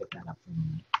think I picked that up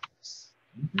from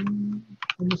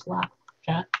the Slack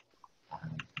chat.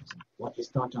 What is ...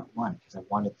 1? Because I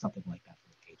wanted something like that for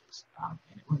the pages, and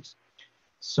it works.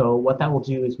 So what that will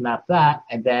do is map that,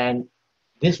 and then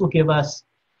this will give us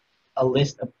a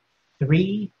list of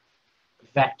 3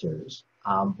 vectors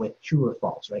with true or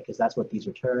false, right? Because that's what these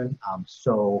return.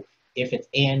 So if it's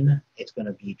in, it's going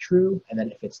to be true, and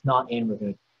then if it's not in, we're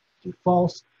going to do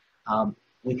false.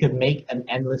 We could make an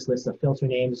endless list of filter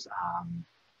names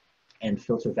and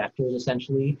filter vectors,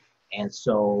 essentially. And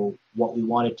so what we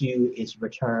want to do is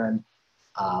return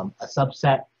a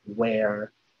subset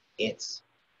where it's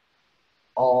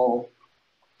all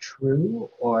true,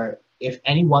 or if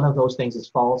any one of those things is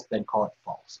false, then call it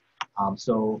false.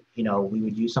 So, we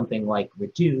would use something like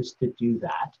reduce to do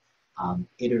that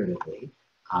iteratively.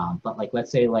 But like,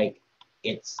 let's say one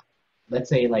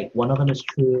of them is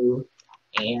true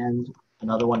and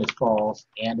another one is false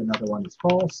and another one is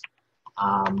false.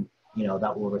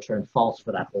 That will return false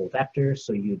for that whole vector.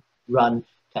 So you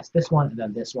test this one and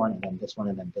then this one and then this one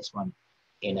and then this one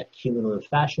in a cumulative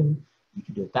fashion. You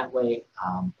can do it that way,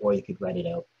 or you could write it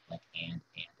out like and,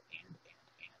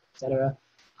 etc.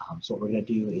 So what we're going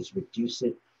to do is reduce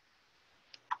it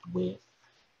with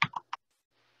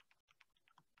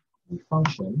a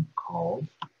function called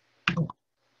point.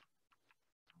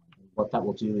 What that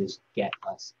will do is get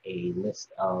us a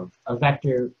list of a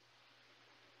vector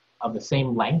of the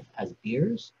same length as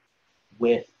beers,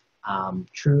 with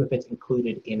true if it's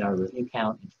included in our review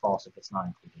count and false if it's not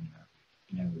included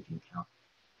in our review count.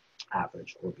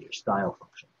 Average or beer style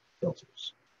function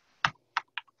filters.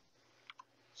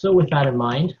 So with that in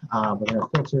mind, we're going to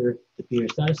filter the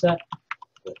beers data set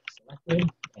with selected,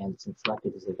 and since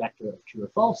selected is a vector of true or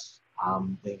false,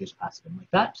 they just pass it in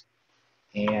like that.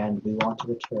 And we want to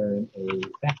return a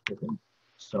vector.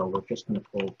 So we're just going to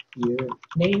pull beer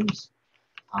names,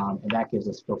 and that gives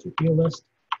us filtered beer list.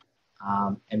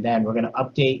 And then we're going to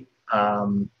update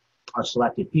our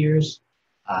selected beers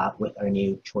with our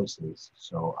new choices.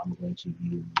 So I'm going to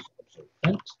use observe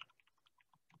event.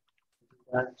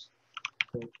 That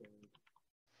filtered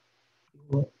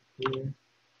beer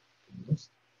list.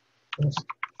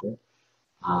 Sure.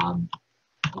 And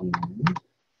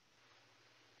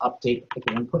update the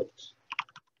picker input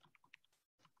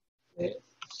with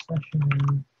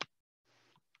session.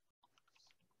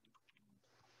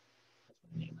 Let's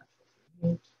name that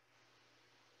filter.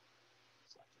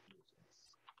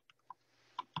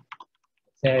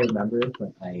 Say I remembered,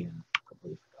 but I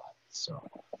completely forgot. So,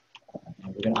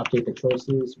 and we're going to update the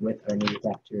choices with our new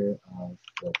vector of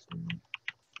filter.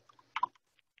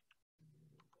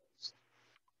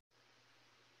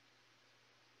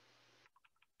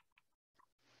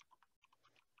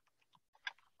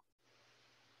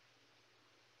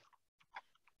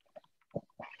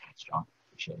 Thanks, John.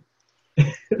 Appreciate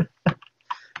it.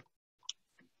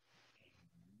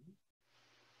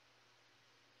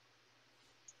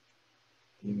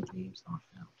 Beer names not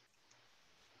found.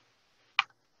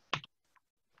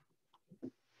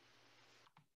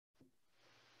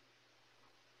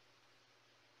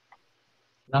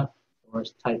 Not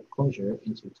force type closure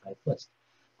into type list.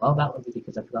 Well, that would be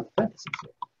because I forgot the parentheses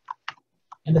here.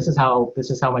 And this is how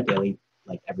my daily,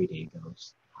 like every day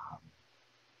goes.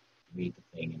 Read the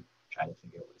thing and try to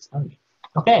figure out what it's telling me.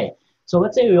 Okay, so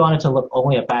let's say we wanted to look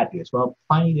only at bad beers. Well,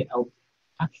 finding the L,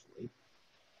 actually,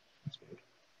 that's weird.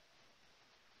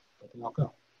 Where did L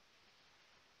go?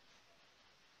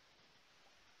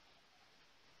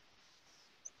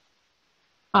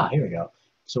 Ah, here we go.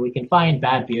 So we can find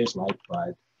bad beers like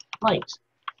Bud Light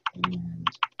and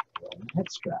Corona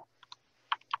Extra.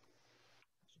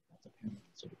 That's apparently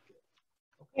considered good.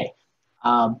 Okay.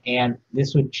 And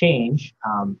this would change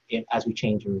as we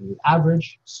change the review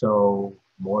average. So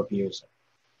more beers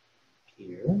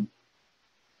appear.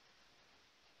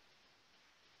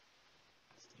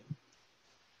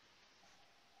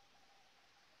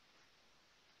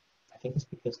 I think it's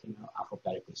because they're now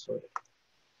alphabetically sorted.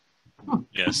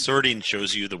 Yeah, sorting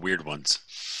shows you the weird ones.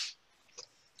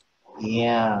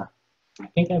 Yeah, I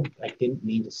think I didn't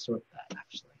mean to sort that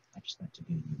actually. I just meant to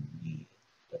do unique.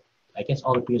 But I guess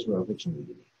all the beers were originally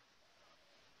unique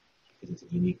because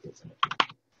it's a uniqueness in it.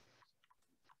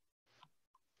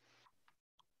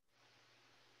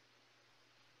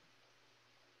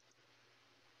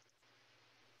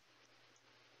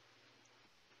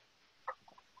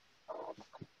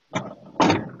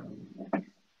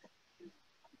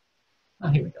 Oh,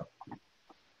 here we go.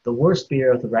 The worst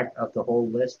beer of the whole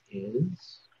list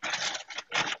is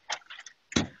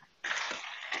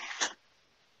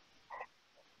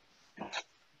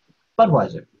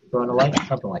Budweiser, Corona Light,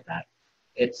 something like that.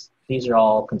 These are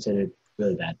all considered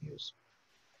really bad beers.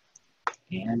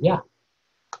 And yeah,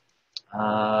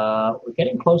 we're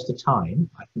getting close to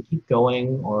time. I can keep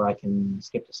going, or I can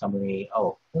skip the summary.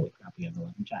 Oh, holy crap! We have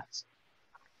 11 chats.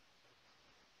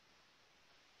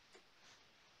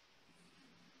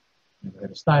 Never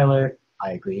heard of Styler.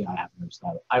 I agree. I haven't heard of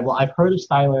Styler. I've heard of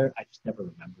Styler. I just never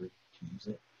remembered to use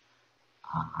it.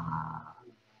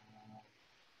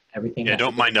 Everything. Yeah,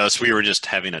 don't mind us. We were just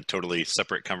having a totally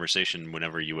separate conversation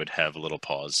whenever you would have a little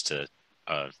pause to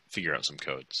figure out some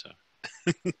code. So.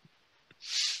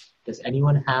 Does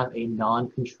anyone have a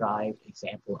non-contrived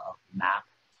example of map,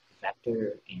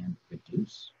 vector, and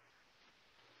reduce?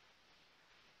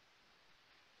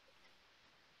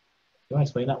 Do I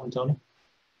explain that one, Tony?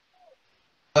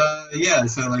 Yeah,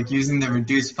 so like using the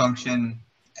reduce function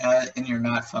in your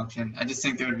mat function, I just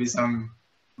think there would be some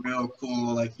real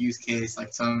cool like use case,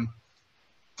 like some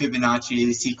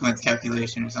Fibonacci sequence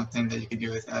calculation or something that you could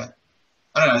do with that.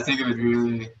 I don't know, I think it would be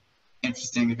really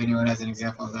interesting if anyone has an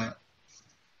example of that.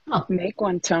 Huh. Make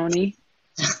one, Tony.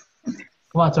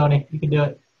 Come on, Tony, you can do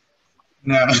it.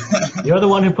 No. You're the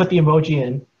one who put the emoji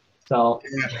in, so.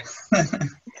 Yeah.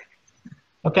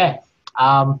 Okay.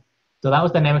 So that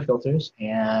was dynamic filters,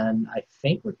 and I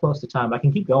think we're close to time. I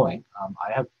can keep going.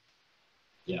 I have,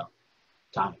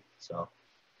 time. So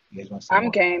you guys want to see I'm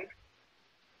more? game.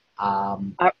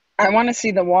 I want to see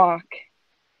the walk.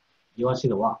 You want to see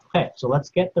the walk? Okay, so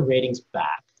let's get the ratings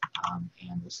back,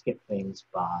 and we'll skip things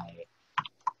by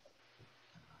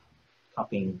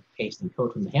copying, pasting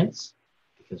code from the hints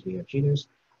because we are cheaters.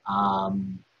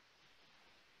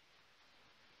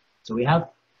 So we have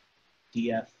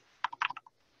df.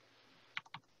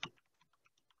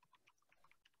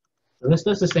 So this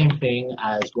does the same thing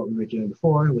as what we were doing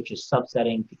before, which is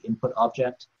subsetting the input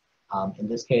object. In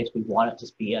this case, we want it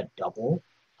to be a double,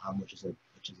 which is a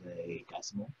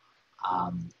decimal.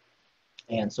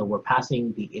 And so we're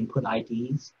passing the input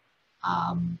IDs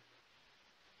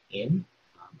in.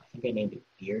 I think I named it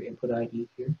beer input ID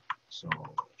here. So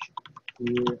it should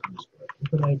be beer underscore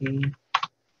input ID,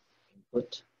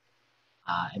 input,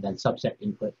 and then subset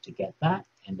input to get that,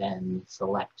 and then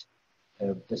select.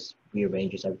 This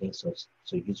rearranges everything, so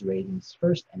user ratings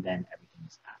first, and then everything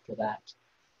is after that.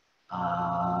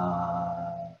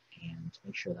 And to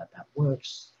make sure that that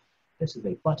works, this is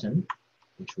a button,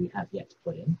 which we have yet to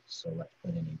put in. So let's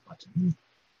put in a button.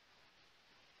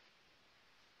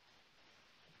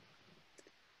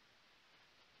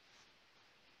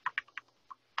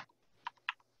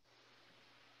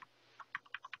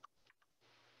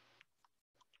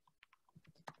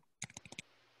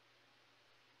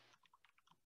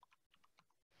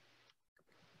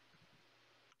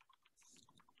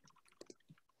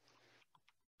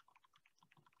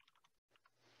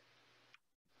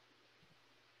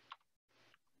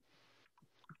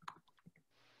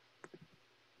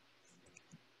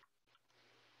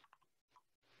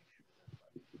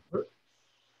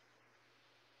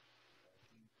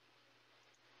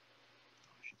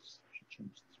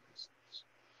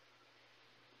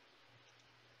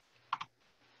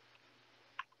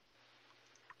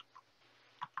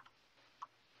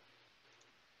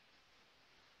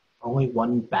 Only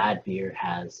one bad beer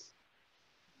has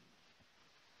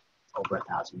over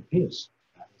 1,000 reviews.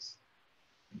 That is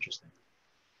interesting.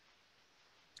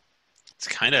 It's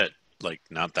kind of like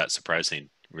not that surprising,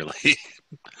 really.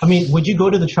 I mean, would you go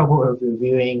to the trouble of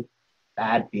reviewing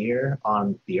bad beer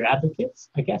on beer advocates?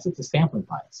 I guess it's a sampling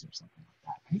bias or something like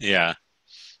that, right? Yeah.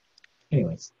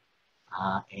 Anyways,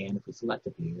 and if we select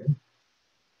a beer,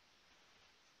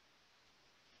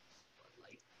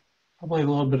 Probably a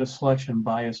little bit of selection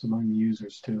bias among the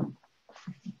users too.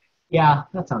 yeah,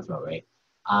 that sounds about right.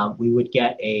 We would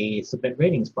get a submit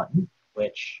ratings button,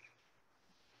 which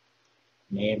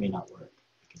may or may not work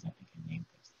because I think I named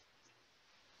this.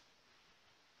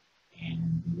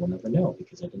 And we will never know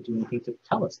because I didn't do anything to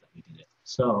tell us that we did it.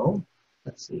 So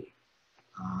let's see.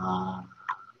 What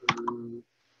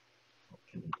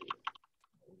can we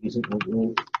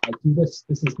do? I do this.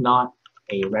 This is not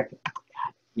a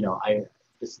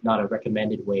this is not a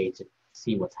recommended way to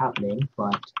see what's happening,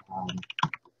 but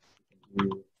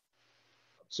you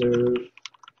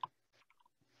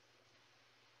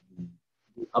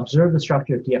observe the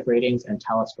structure of DF ratings and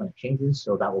tell us when it changes.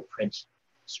 So that will print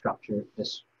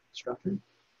this structure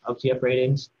of DF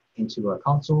ratings into our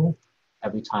console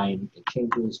every time it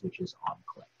changes, which is on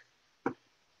click.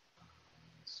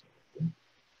 So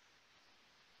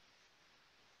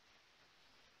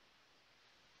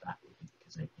that would be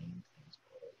because I named things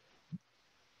below.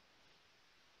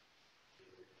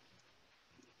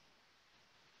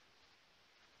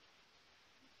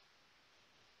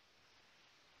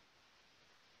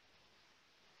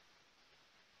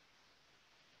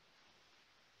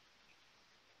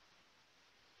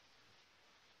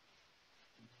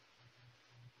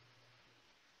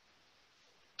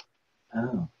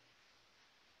 Oh,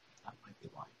 that might be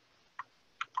why.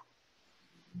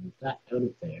 Move that out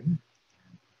of there.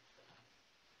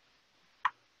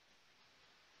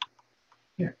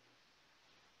 Here.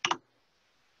 So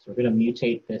we're going to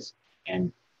mutate this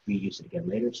and reuse it again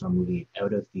later. So I'm moving it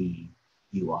out of the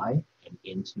UI and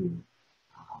into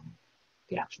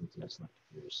the actual select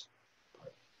viewers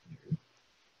part here.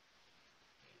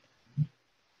 And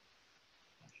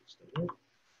that should still work.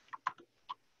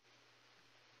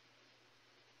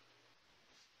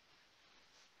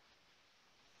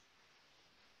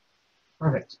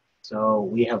 Perfect. So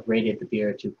we have rated the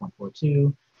beer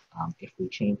 2.42. If we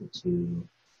change it to,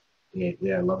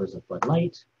 we are lovers of Bud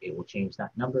Light, it will change that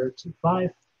number to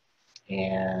 5.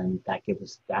 And that gives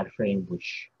us a data frame,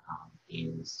 which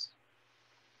is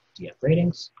DF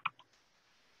ratings.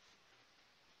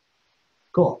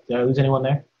 Cool. Did I lose anyone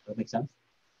there? Does that make sense?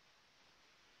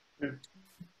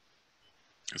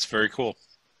 It's very cool.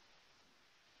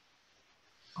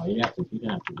 Oh, you don't have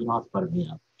to butter me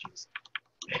up. Jeez.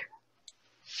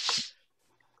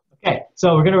 Okay,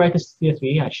 so we're going to write this to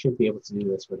CSV. I should be able to do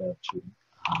this without cheating.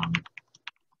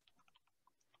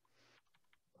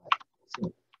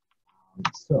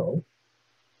 So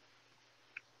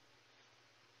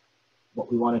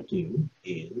what we want to do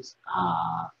is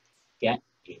get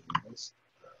a list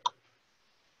of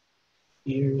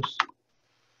Years.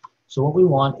 So what we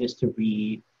want is to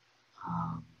read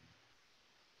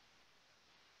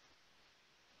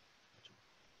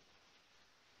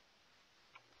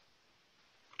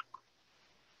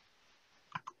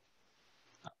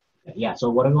yeah, so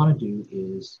what I want to do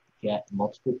is get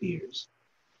multiple beers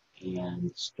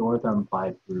and store them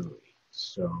by brewery.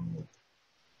 So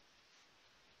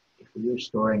if we were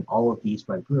storing all of these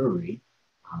by brewery,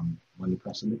 when you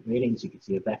press submit ratings, you can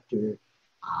see a vector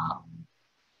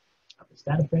of this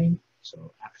data frame.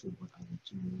 So actually what I will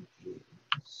do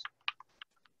is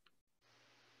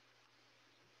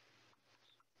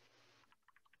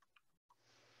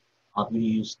I'll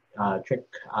use a trick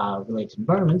related to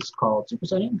environments called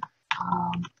supersetting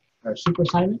or super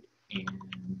assignment,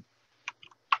 and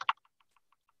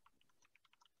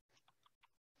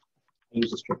I use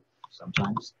this trick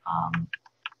sometimes,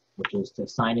 which is to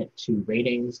assign it to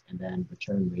ratings and then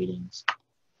return ratings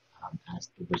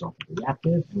as the result of the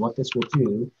reactive. And what this will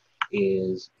do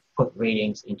is put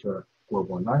ratings into a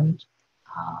global environment.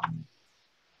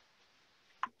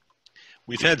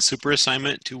 We've had super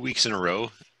assignment 2 weeks in a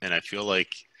row, and I feel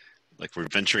like we're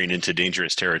venturing into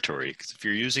dangerous territory. Because if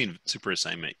you're using super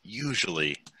assignment,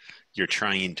 usually you're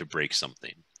trying to break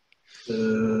something.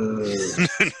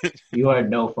 You are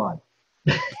no fun.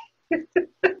 Did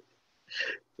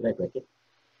I break it?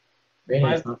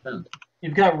 Rating is not found.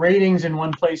 You've got ratings in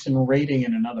one place and rating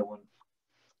in another one.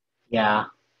 Yeah.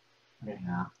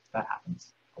 Yeah, that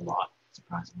happens a lot,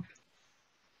 surprisingly.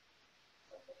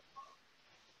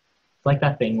 It's like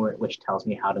that thing which tells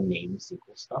me how to name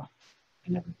SQL stuff. I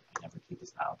never keep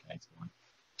this out. Okay, it's going.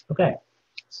 Okay,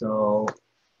 so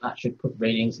that should put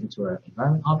ratings into our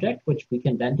environment object, which we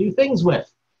can then do things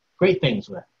with, great things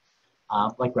with,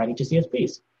 like writing to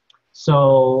CSVs.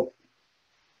 So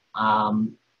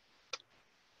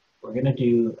we're going to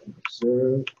do an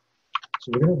observe.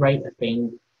 So we're going to write a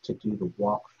thing to do the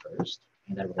walk first.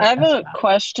 And then I have a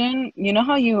question. You know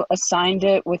how you assigned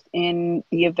it within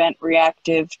the event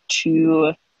reactive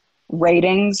to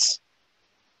ratings?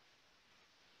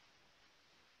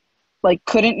 Like,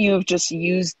 couldn't you have just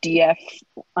used df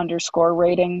underscore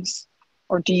ratings?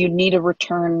 Or do you need to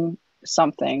return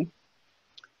something?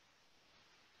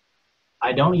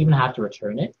 I don't even have to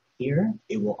return it here.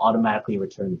 It will automatically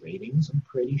return ratings, I'm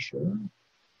pretty sure.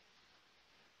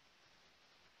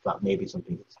 But maybe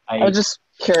something. I was just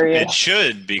curious. It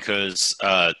should, because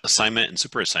assignment and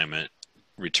super assignment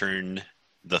return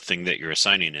the thing that you're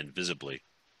assigning invisibly.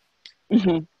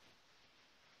 Mm-hmm.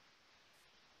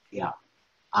 Yeah.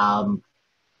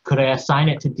 Could I assign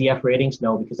it to df ratings?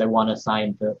 No, because I want to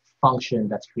assign the function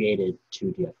that's created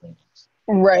to df ratings.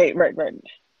 Right.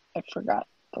 I forgot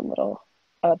the little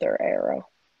other arrow.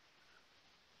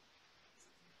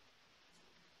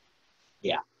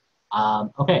 Yeah.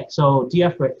 Okay, so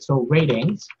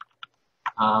ratings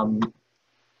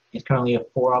is currently a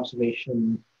 4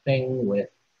 observation thing with,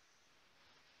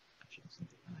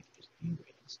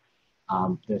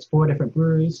 there's 4 different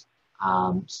breweries.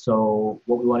 So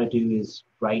what we want to do is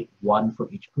write 1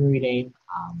 for each brewery name.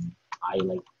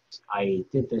 I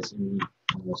did this in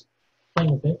almost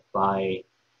playing with it by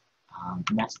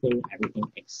nesting everything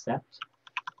except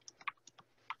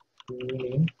brewery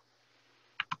name.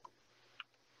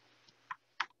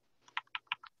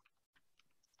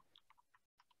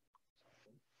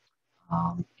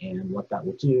 And what that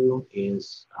will do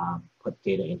is put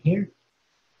data in here.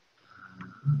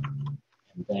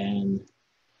 And then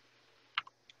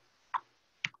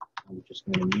I'm just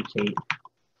going to mutate file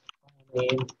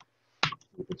name.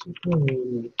 So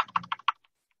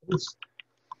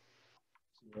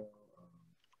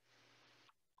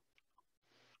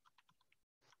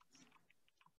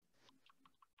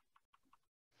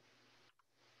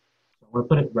I'm going to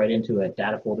put it right into a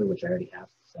data folder, which I already have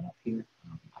set up here.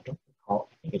 I don't recall.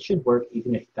 I think it should work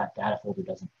even if that data folder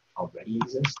doesn't already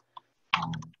exist. But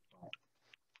I'm going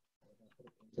to put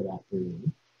it into that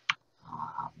brewery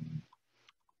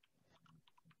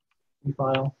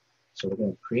file. So we're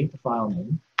going to create the file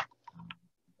name.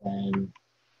 Then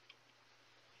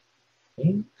I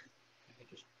think I can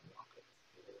just walk it.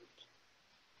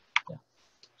 Yeah.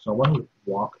 So I want to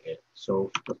walk it.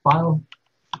 So the file,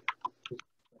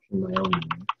 my own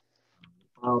name,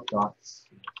 file dot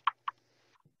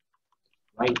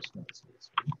write.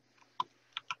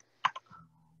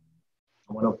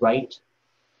 I want to write.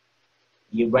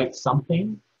 You write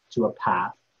something to a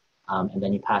path, and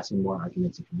then you pass in more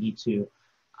arguments if you need to.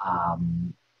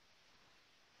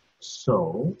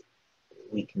 So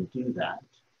we can do that,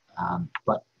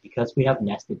 but because we have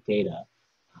nested data,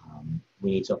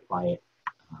 we need to apply it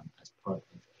as part of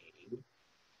a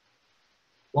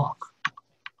walk.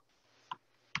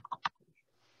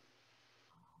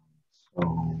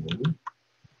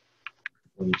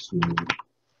 going to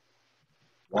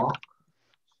walk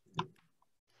to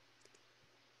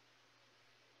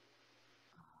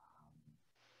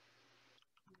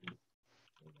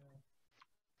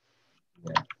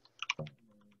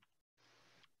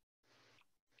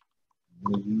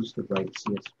I'm going to use the right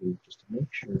CSV just to make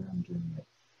sure I'm doing it.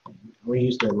 I'm going to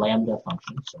use the lambda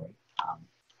function, sorry.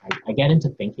 I get into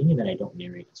thinking and then I don't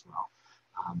narrate as well.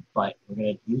 But we're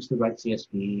going to use the right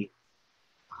CSV,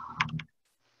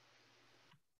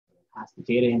 pass the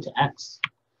data into X,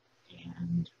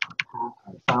 and our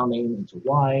file name into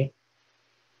Y,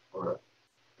 or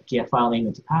a TF file name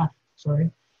into path,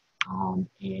 sorry,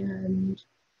 and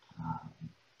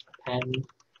append.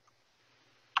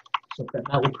 So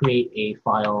that will create a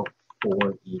file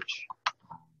for each.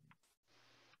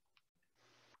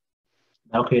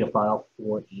 That'll create a file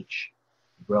for each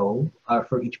row, or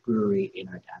for each brewery in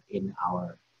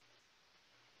our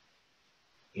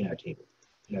table.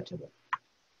 So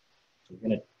we're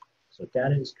gonna. So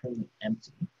data is currently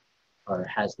empty, or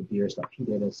has the beers.p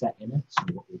data set in it. So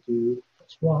what we'll do,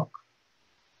 let's walk.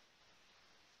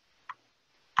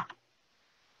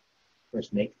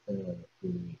 First make the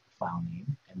file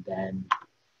name, and then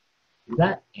do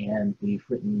that. And we've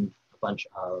written a bunch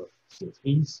of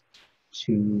CSVs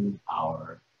to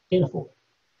our data folder.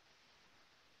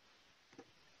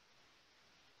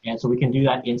 And so we can do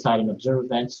that inside an observe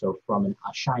event. So from a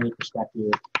Shiny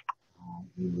perspective,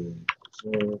 we would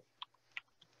observe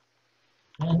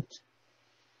event.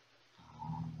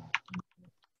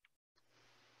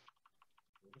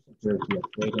 Observe DF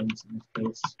ratings in this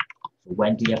case. So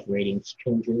when DF ratings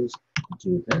changes,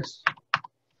 do this.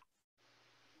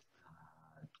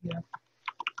 DF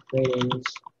ratings.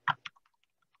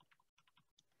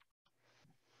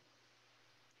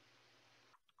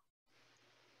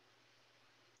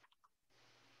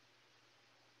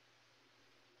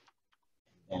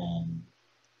 And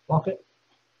block it.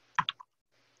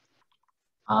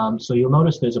 So you'll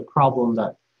notice there's a problem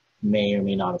that may or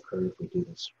may not occur if we do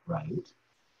this right,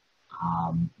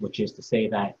 which is to say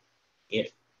that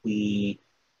if we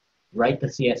write the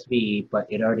CSV but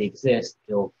it already exists,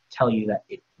 it'll tell you that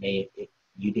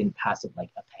you didn't pass it like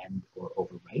append or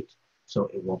overwrite, so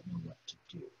it won't know what to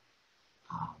do.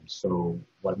 So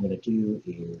what I'm going to do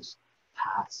is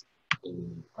pass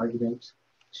an argument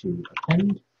to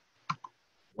append,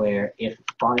 where if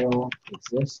file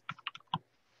exists,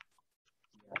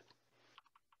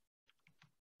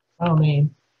 file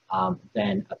name,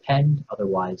 then append,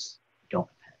 otherwise don't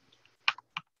append.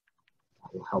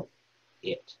 That will help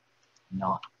it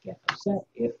not get upset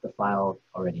if the file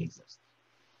already exists.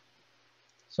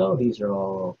 So these are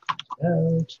all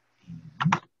commented out,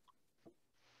 and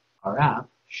our app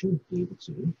should be able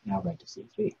to now write to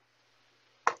CSV.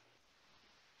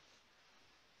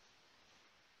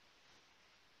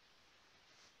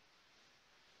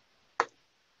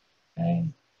 Okay.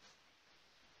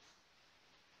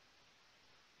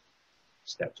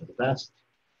 Steps are the best,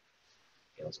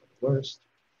 scales are the worst.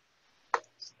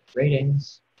 Select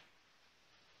ratings.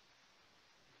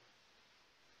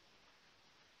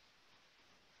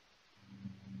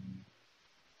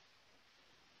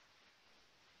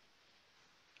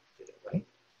 Did it right?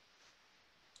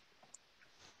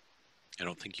 I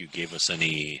don't think you gave us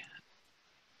any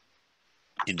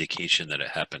indication that it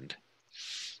happened.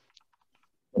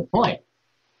 Good point.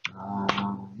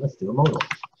 Let's do a modal.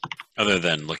 Other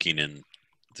than looking in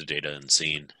the data and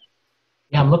seeing.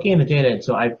 Yeah, I'm looking at the data, and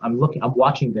so I'm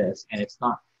watching this, and it's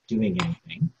not doing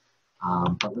anything.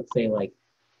 But let's say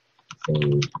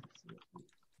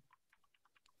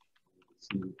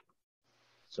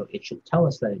so it should tell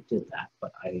us that it did that,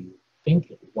 but I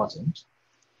think it wasn't,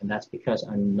 and that's because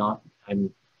I'm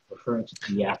referring to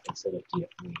DF instead of DF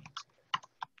ratings.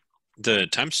 The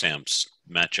timestamps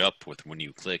match up with when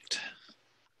you clicked.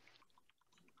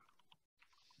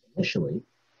 Initially,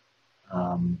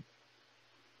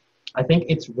 I think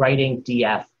it's writing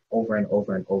DF over and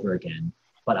over and over again,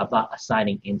 but I'm not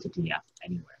assigning into DF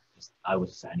anywhere. I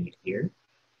was assigning it here,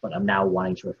 but I'm now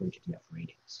wanting to refer to DF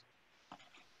ratings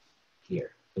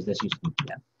here, because this used to be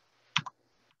DF.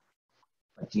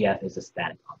 But DF is a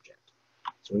static object.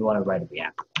 So we want to write a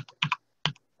reactive object,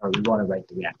 or we want to write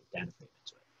the reactive data frame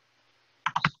into it.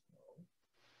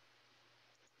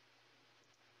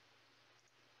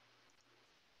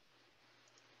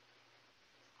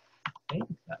 I think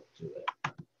that will do it.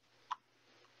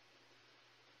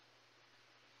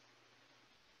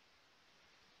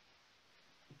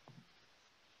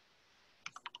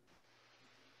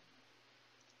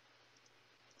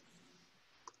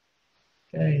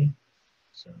 Okay,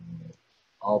 so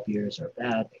all beers are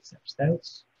bad except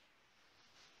stouts.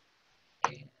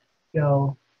 And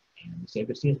go, And we saved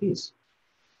our CSVs,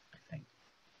 I think.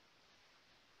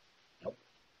 Nope,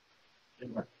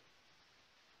 didn't work.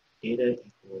 Data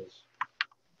equals.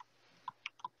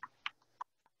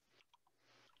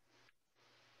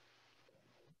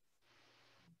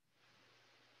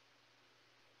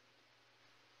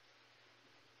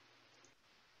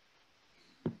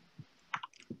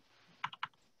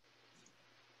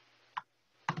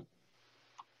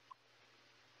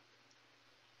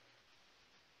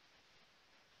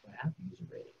 I have user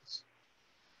ratings.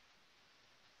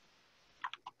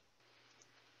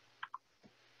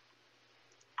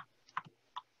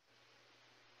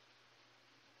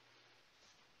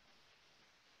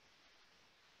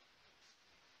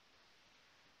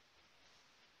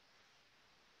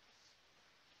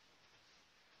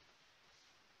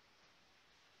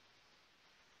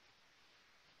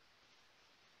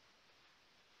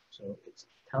 So it's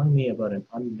telling me about an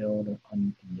unknown or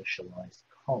uninitialized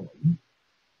column.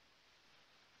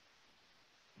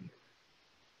 Here.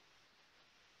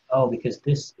 Oh, because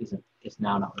this is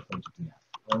now not referring to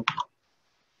DF. Okay.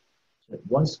 So it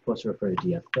was supposed to refer to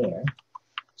DF there.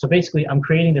 So basically, I'm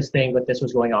creating this thing, but this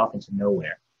was going off into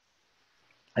nowhere.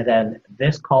 And then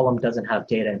this column doesn't have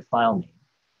data and file name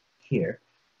here.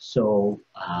 So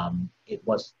it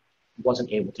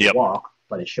wasn't able to walk,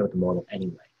 but it showed the modal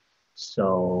anyway.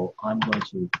 So I'm going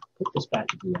to put this back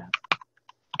to DF.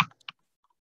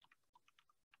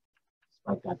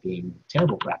 Despite that being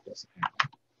terrible practice,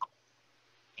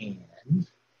 apparently. And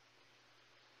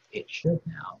it should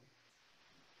now.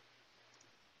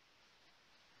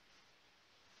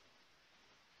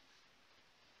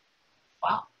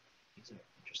 Wow, these are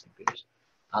interesting figures.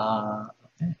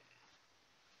 Okay.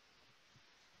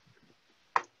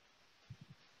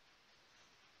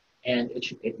 And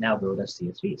it now wrote us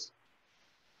CSVs.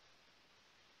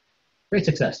 Great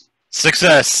success.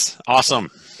 Success. Awesome.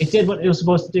 It did what it was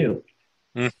supposed to do.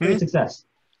 Great success.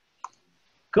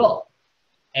 Cool.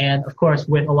 And of course,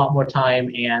 with a lot more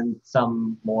time and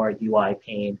some more UI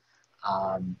pain,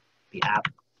 the app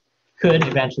could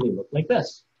eventually look like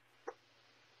this.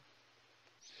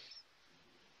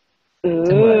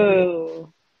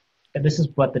 Ooh. And this is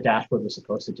what the dashboard was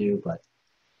supposed to do, but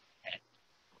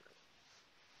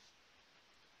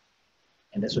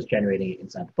and this was generating it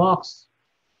inside the box.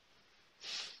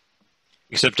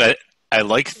 Except I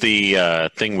like the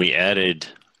thing we added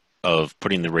of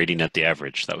putting the rating at the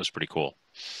average. That was pretty cool.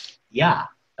 Yeah,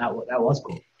 that was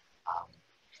cool.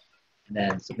 And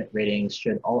then submit ratings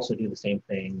should also do the same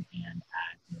thing and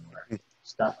add more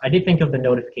stuff. I did think of the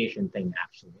notification thing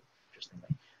actually,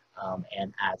 interestingly,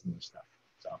 and add more stuff.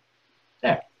 So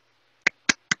there.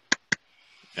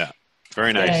 Yeah,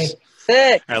 very nice. Yay.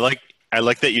 Sick. I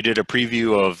like that you did a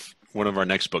preview of one of our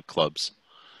next book clubs.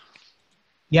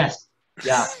 Yes.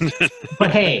 Yeah.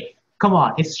 But hey, come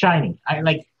on, it's shiny.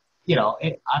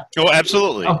 Oh,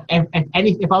 absolutely. And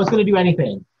if I was going to do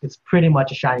anything, it's pretty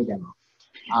much a shiny demo.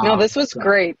 No, this was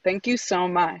great. Thank you so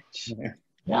much.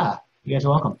 Yeah, you guys are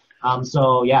welcome.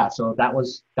 So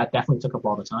that definitely took up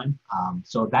all the time.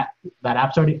 So that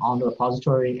app's already on the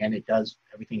repository and it does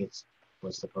everything it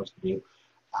was supposed to do.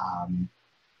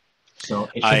 So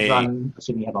it should run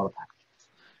assuming you have all the packages.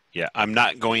 Yeah, I'm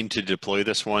not going to deploy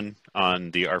this one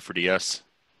on the R4DS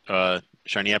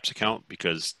Shiny Apps account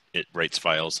because it writes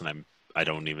files and I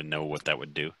don't even know what that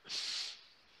would do.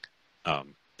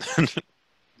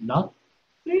 Nothing?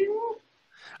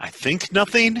 I think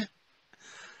nothing.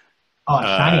 Oh,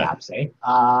 Shiny apps, eh?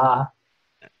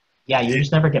 Yeah, you would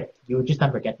just never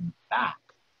get them back.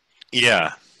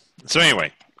 Yeah. So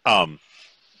anyway,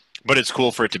 but it's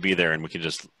cool for it to be there and we can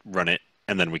just run it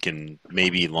and then we can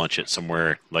maybe launch it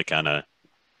somewhere like on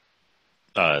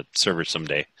a server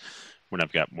someday when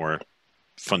I've got more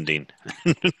funding.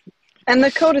 And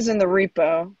the code is in the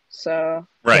repo, so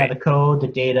right. Yeah, the code, the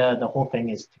data, the whole thing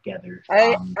is together.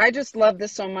 I just love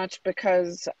this so much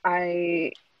because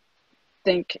I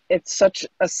think it's such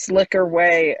a slicker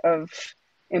way of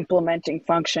implementing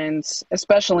functions,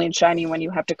 especially in Shiny when you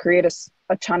have to create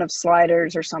a ton of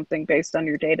sliders or something based on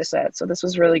your data set. So this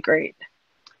was really great.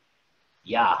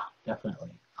 Yeah,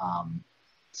 definitely.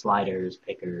 Sliders,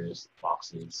 pickers,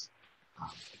 boxes.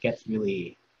 It gets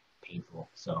really painful.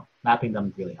 So mapping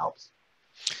them really helps.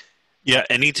 Yeah,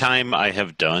 anytime I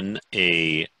have done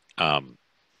a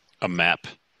map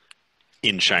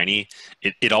in Shiny,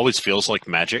 it always feels like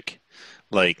magic.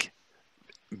 Like,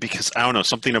 because I don't know,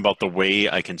 something about the way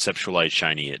I conceptualize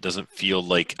Shiny, it doesn't feel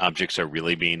like objects are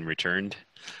really being returned.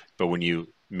 But when you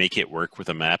make it work with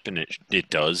a map, and it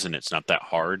does, and it's not that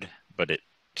hard, but it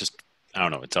just, I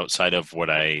don't know, it's outside of what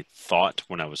I thought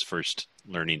when I was first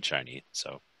learning Shiny.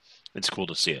 So it's cool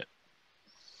to see it.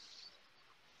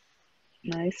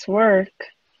 Nice work.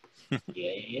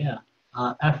 Yeah.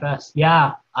 FS.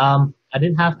 Yeah. I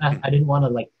didn't want to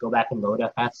like go back and load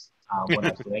FS when I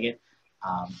was doing it.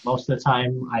 Most of the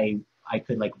time, I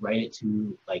could like write it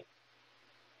to like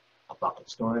a bucket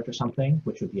storage or something,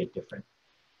 which would be a different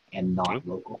and not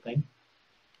local thing.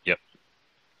 Yep.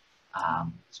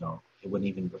 So it wouldn't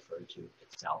even refer to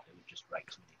itself. It would just write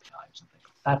to an API or something.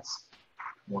 That's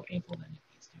more painful than it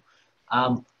needs to.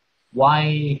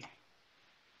 Why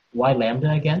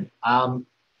Lambda again?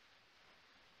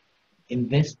 In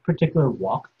this particular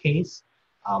walk case,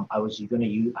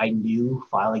 I knew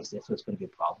file exists was going to be a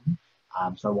problem.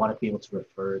 So I wanted to be able to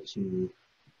refer to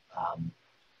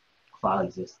file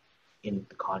exists in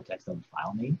the context of the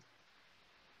file name.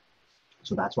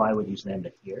 So that's why I would use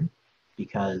Lambda here,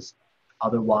 because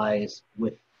otherwise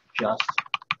with just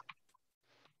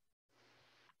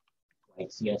like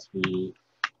CSV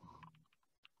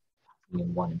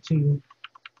in 1 and 2,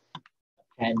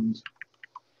 append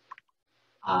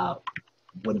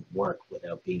wouldn't work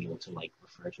without being able to like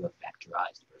refer to a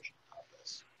vectorized version of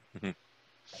this. Mm-hmm.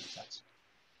 Does that make sense?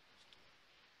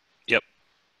 Yep.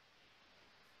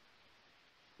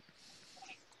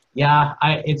 Yeah,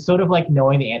 it's sort of like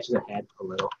knowing the answers ahead a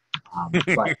little,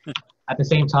 but at the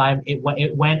same time, it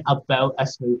went about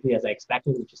as smoothly as I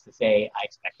expected, which is to say, I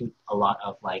expected a lot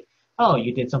of like, oh,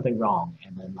 you did something wrong,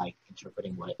 and then like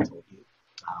interpreting what it told you.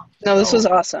 No, this was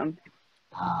awesome.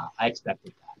 I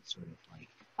expected that sort of like,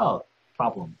 oh,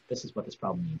 problem. This is what this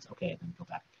problem means. Okay, then go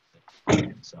back and fix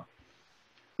it. So,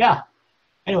 yeah.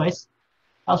 Anyways,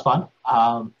 that was fun.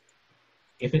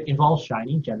 If it involves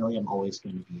Shiny, generally I'm always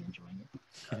going to be enjoying it.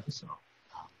 So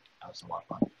that was a lot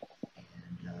of fun.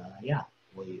 And yeah,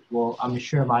 I'm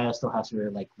sure Maya still has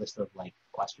her like list of like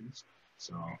questions.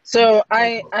 So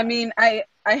I mean, I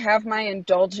have my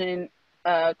indulgent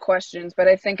questions, but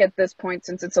I think at this point,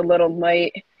 since it's a little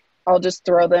late, I'll just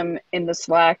throw them in the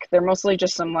Slack. They're mostly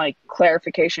just some like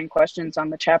clarification questions on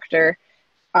the chapter.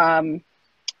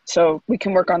 So we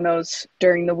can work on those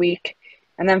during the week.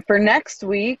 And then for next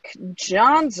week,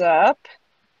 John's up.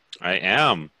 I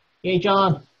am. Hey,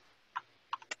 John.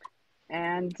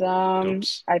 And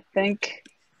I think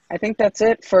that's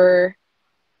it for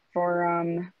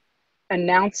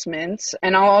announcements.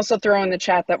 And I'll also throw in the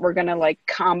chat that we're gonna like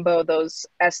combo those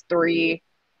S3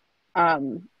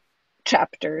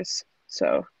 chapters.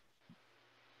 So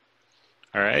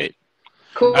All right.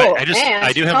 cool. I do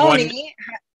have Tony, one.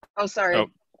 Oh, sorry. Oh,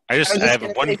 I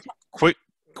have one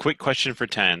quick question for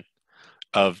Tan.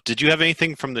 Did you have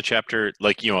anything from the chapter?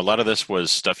 Like, a lot of this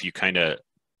was stuff you kind of,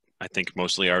 I think,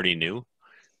 mostly already knew.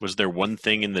 Was there one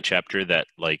thing in the chapter that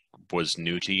like was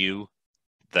new to you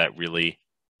that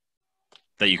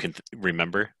you can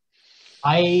remember?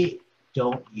 I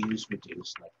don't use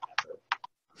reduce like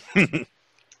ever.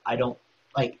 I don't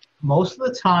like most of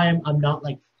the time. I'm not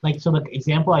like so. The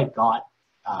example I got,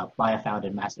 Maya found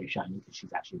in Master Shiny because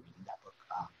she's actually reading that book.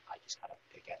 I just kind of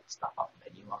pick at stuff off the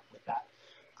menu with that.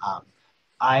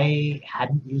 I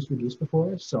hadn't used reduce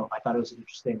before, so I thought it was an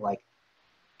interesting like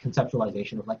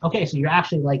conceptualization of like, okay, so you're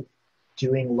actually like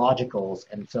doing logicals,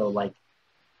 and so like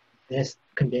this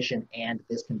condition and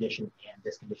this condition and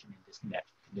this condition and this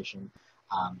condition,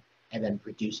 and then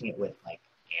reducing it with like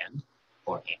and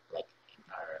or like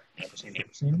or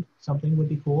ampersand something would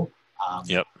be cool.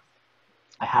 Yep.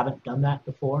 I haven't done that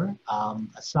before.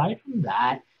 Aside from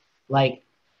that, like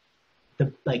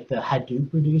the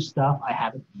Hadoop reduce stuff I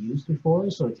haven't used before,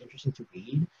 so it's interesting to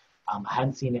read. I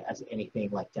haven't seen it as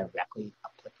anything like directly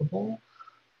applicable.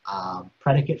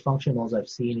 Predicate functionals I've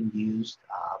seen and used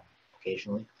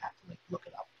occasionally. I have to like look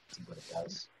it up, see what it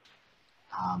does.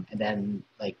 And then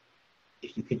like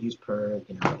if you could use per,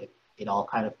 it all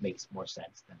kind of makes more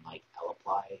sense than like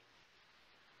lapply.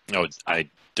 No, I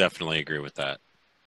definitely agree with that.